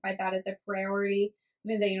identified that as a priority,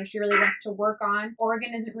 something that she really wants to work on.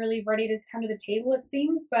 Oregon isn't really ready to come to the table, it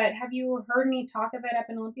seems. But have you heard any talk of it up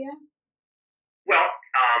in Olympia? Well,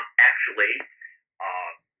 actually,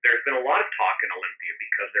 there's been a lot of talk in Olympia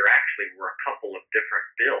because there actually were a couple of different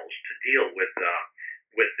bills to deal with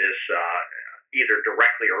this, either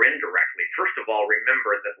directly or indirectly. First of all,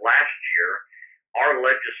 remember that last year, our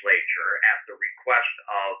legislature, at the request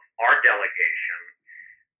of our delegation,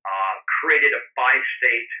 created a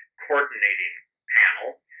 5-state coordinating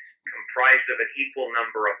panel comprised of an equal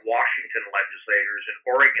number of Washington legislators and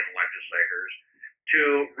Oregon legislators to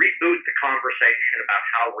reboot the conversation about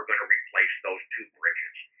how we're going to replace those two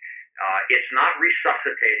bridges. It's not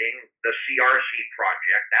resuscitating the CRC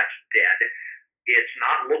project. That's dead. It's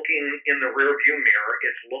not looking in the rearview mirror.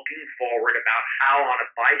 It's looking forward about how, on a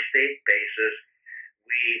by-state basis,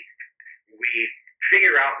 we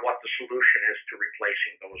figure out what the solution is to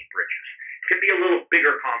replacing those bridges. It could be a little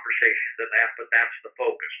bigger conversation than that, but that's the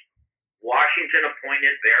focus. Washington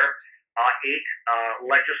appointed their 8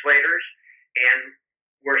 legislators, and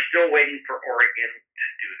we're still waiting for Oregon to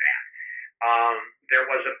do that. There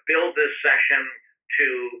was a bill this session to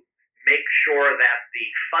make sure that the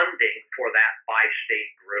funding for that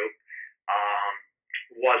by-state group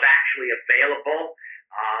was actually available.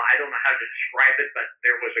 I don't know how to describe it, but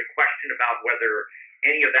there was a question about whether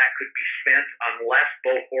any of that could be spent unless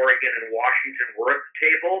both Oregon and Washington were at the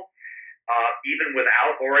table. Even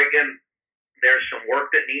without Oregon, there's some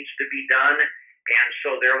work that needs to be done. And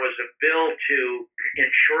so there was a bill to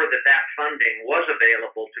ensure that that funding was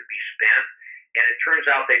available to be spent. And it turns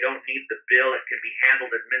out they don't need the bill. It can be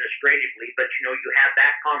handled administratively. But, you had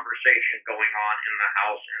that conversation going on in the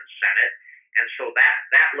House and Senate. And so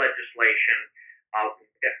that legislation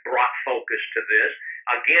brought focus to this.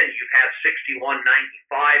 Again, you've had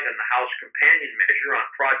 6195 in the House Companion Measure on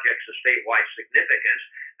projects of statewide significance.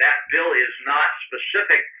 That bill is not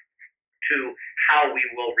specific to how we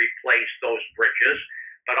will replace those bridges.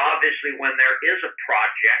 But obviously, when there is a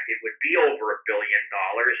project, it would be over $1 billion,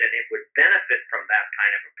 and it would benefit from that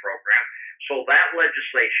kind of a program. So that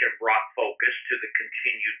legislation brought focus to the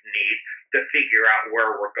continued need to figure out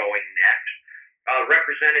where we're going next.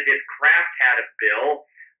 Representative Kraft had a bill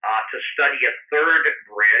to study a third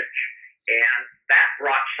bridge, and that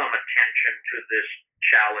brought some attention to this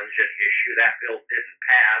challenge and issue. That bill didn't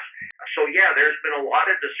pass. So there's been a lot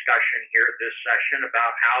of discussion here this session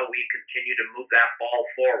about how we continue to move that ball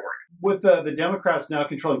forward. With the Democrats now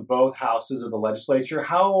controlling both houses of the legislature,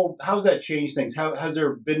 how's that changed things? Has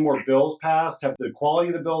there been more bills passed? Have the quality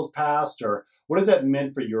of the bills passed? Or what has that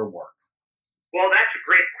meant for your work? Well, that's a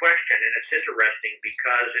great question, and it's interesting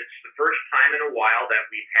because it's the first time in a while that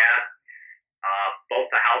we've had both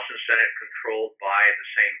the House and Senate controlled by the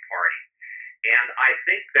same party. And I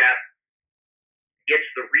think that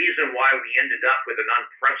it's the reason why we ended up with an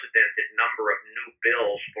unprecedented number of new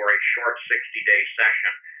bills for a short 60-day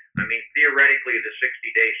session. I mean, theoretically, the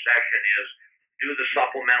 60-day session is do the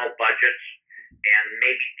supplemental budgets and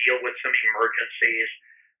maybe deal with some emergencies,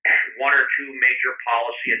 one or two major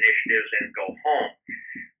policy initiatives, and go home.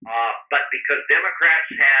 But because Democrats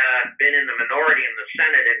have been in the minority in the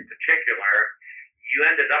Senate in particular, you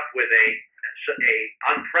ended up with a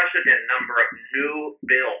unprecedented number of new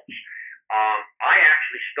bills. I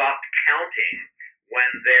actually stopped counting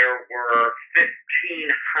when there were 1,500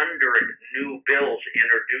 new bills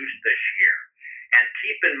introduced this year. And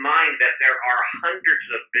keep in mind that there are hundreds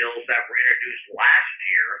of bills that were introduced last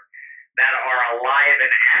year that are alive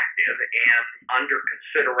and active and under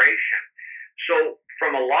consideration. So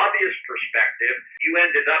from a lobbyist perspective, you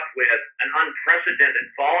ended up with an unprecedented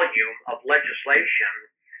volume of legislation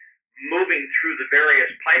moving through the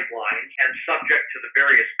various pipelines and subject to the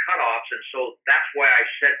various cutoffs. And so that's why I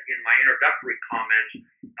said in my introductory comments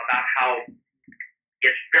about how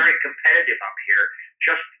it's very competitive up here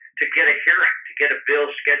just to get a hearing, to get a bill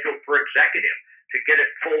scheduled for executive, to get it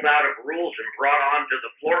pulled out of rules and brought onto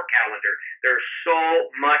the floor calendar. There's so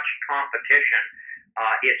much competition.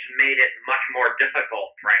 It's made it much more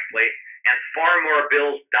difficult, frankly, and far more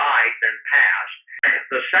bills died than passed.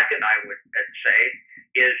 The second I would say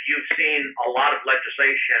is you've seen a lot of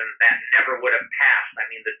legislation that never would have passed. I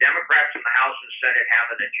mean, the Democrats in the House and Senate have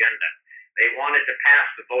an agenda. They wanted to pass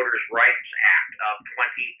the Voters' Rights Act of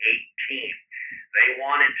 2018. They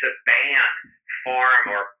wanted to ban farm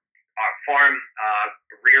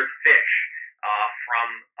reared fish from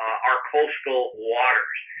our coastal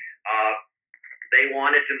waters. They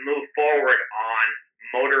wanted to move forward on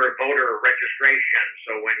voter registration.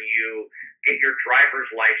 So when you get your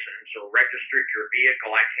driver's license or registered your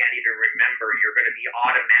vehicle, I can't even remember, you're going to be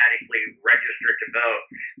automatically registered to vote.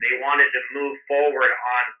 They wanted to move forward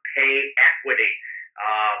on pay equity.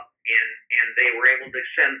 And they were able to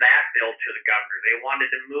send that bill to the governor. They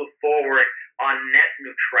wanted to move forward on net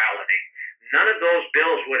neutrality. None of those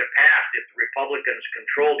bills would have passed if the Republicans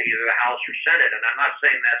controlled either the House or Senate. And I'm not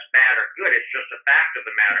saying that's bad or good. It's just a fact of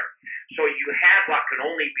the matter. So you have what can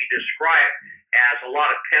only be described as a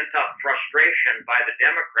lot of pent-up frustration by the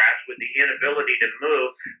Democrats with the inability to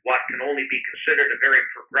move what can only be considered a very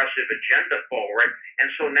progressive agenda forward.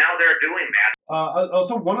 And so now they're doing that.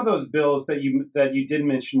 Also, one of those bills that you did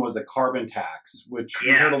mention was the carbon tax, which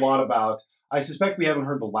we heard a lot about. I suspect we haven't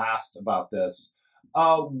heard the last about this.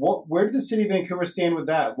 Where did the city of Vancouver stand with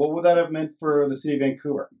that? What would that have meant for the city of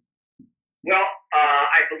Vancouver? Well,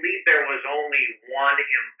 I believe there was only one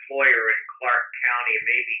employer in Clark County,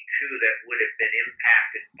 maybe two, that would have been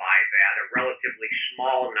impacted by that. A relatively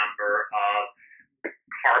small number of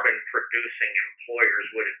carbon-producing employers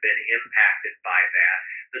would have been impacted by that.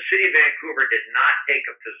 The city of Vancouver did not take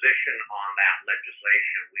a position on that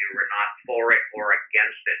legislation. We were not for it or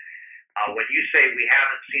against it. When you say we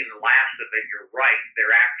haven't seen the last of it, you're right.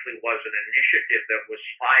 There actually was an initiative that was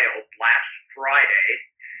filed last Friday,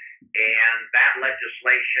 and that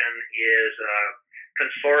legislation is a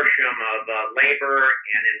consortium of labor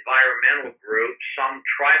and environmental groups, some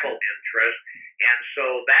tribal interest, and so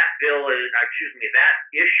that that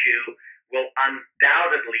issue will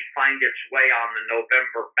undoubtedly find its way on the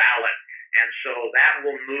November ballot, and so that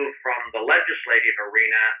will move from the legislative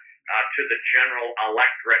arena to the general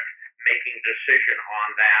electorate making a decision on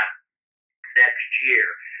that next year.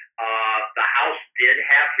 The House did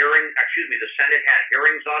have the Senate had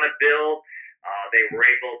hearings on a bill. They were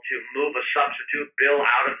able to move a substitute bill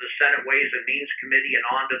out of the Senate Ways and Means Committee and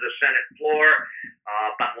onto the Senate floor.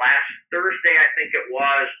 But last Thursday, I think it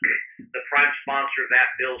was, the prime sponsor of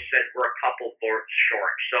that bill said we're a couple votes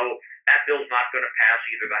short. So that bill's not going to pass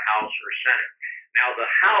either the House or Senate. Now, the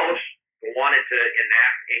House wanted to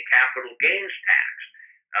enact a capital gains tax.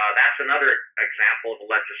 That's another example of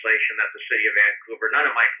legislation that the city of Vancouver, none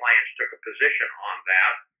of my clients took a position on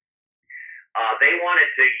that. They wanted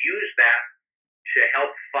to use that to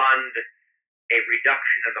help fund a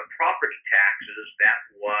reduction in the property taxes that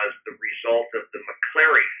was the result of the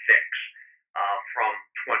McCleary fix from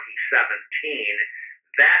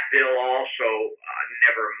 2017. That bill also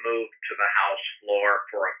never moved to the House floor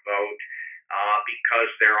for a vote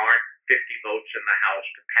because there aren't 50 votes in the House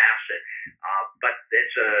to pass it. But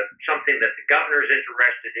it's something that the governor is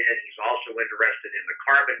interested in. He's also interested in the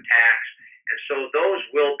carbon tax. And so those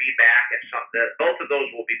will be back both of those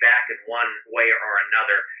will be back in one way or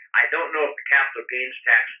another. I don't know if the capital gains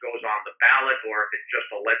tax goes on the ballot or if it's just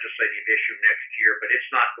a legislative issue next year, but it's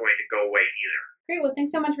not going to go away either. Great. Well,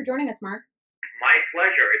 thanks so much for joining us, Mark. My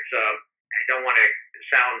pleasure. It's I don't want to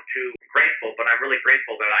sound too grateful, but I'm really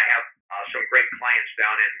grateful that I have some great clients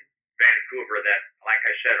down in Vancouver that, like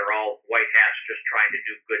I said, are all white hats just trying to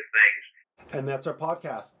do good things. And that's our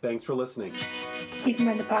podcast. Thanks for listening. You can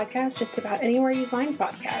find the podcast just about anywhere you find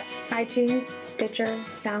podcasts. iTunes, Stitcher,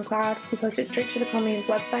 SoundCloud. We post it straight to the Columbian's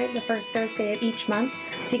website the first Thursday of each month,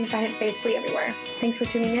 so you can find it basically everywhere. Thanks for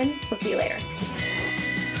tuning in. We'll see you later.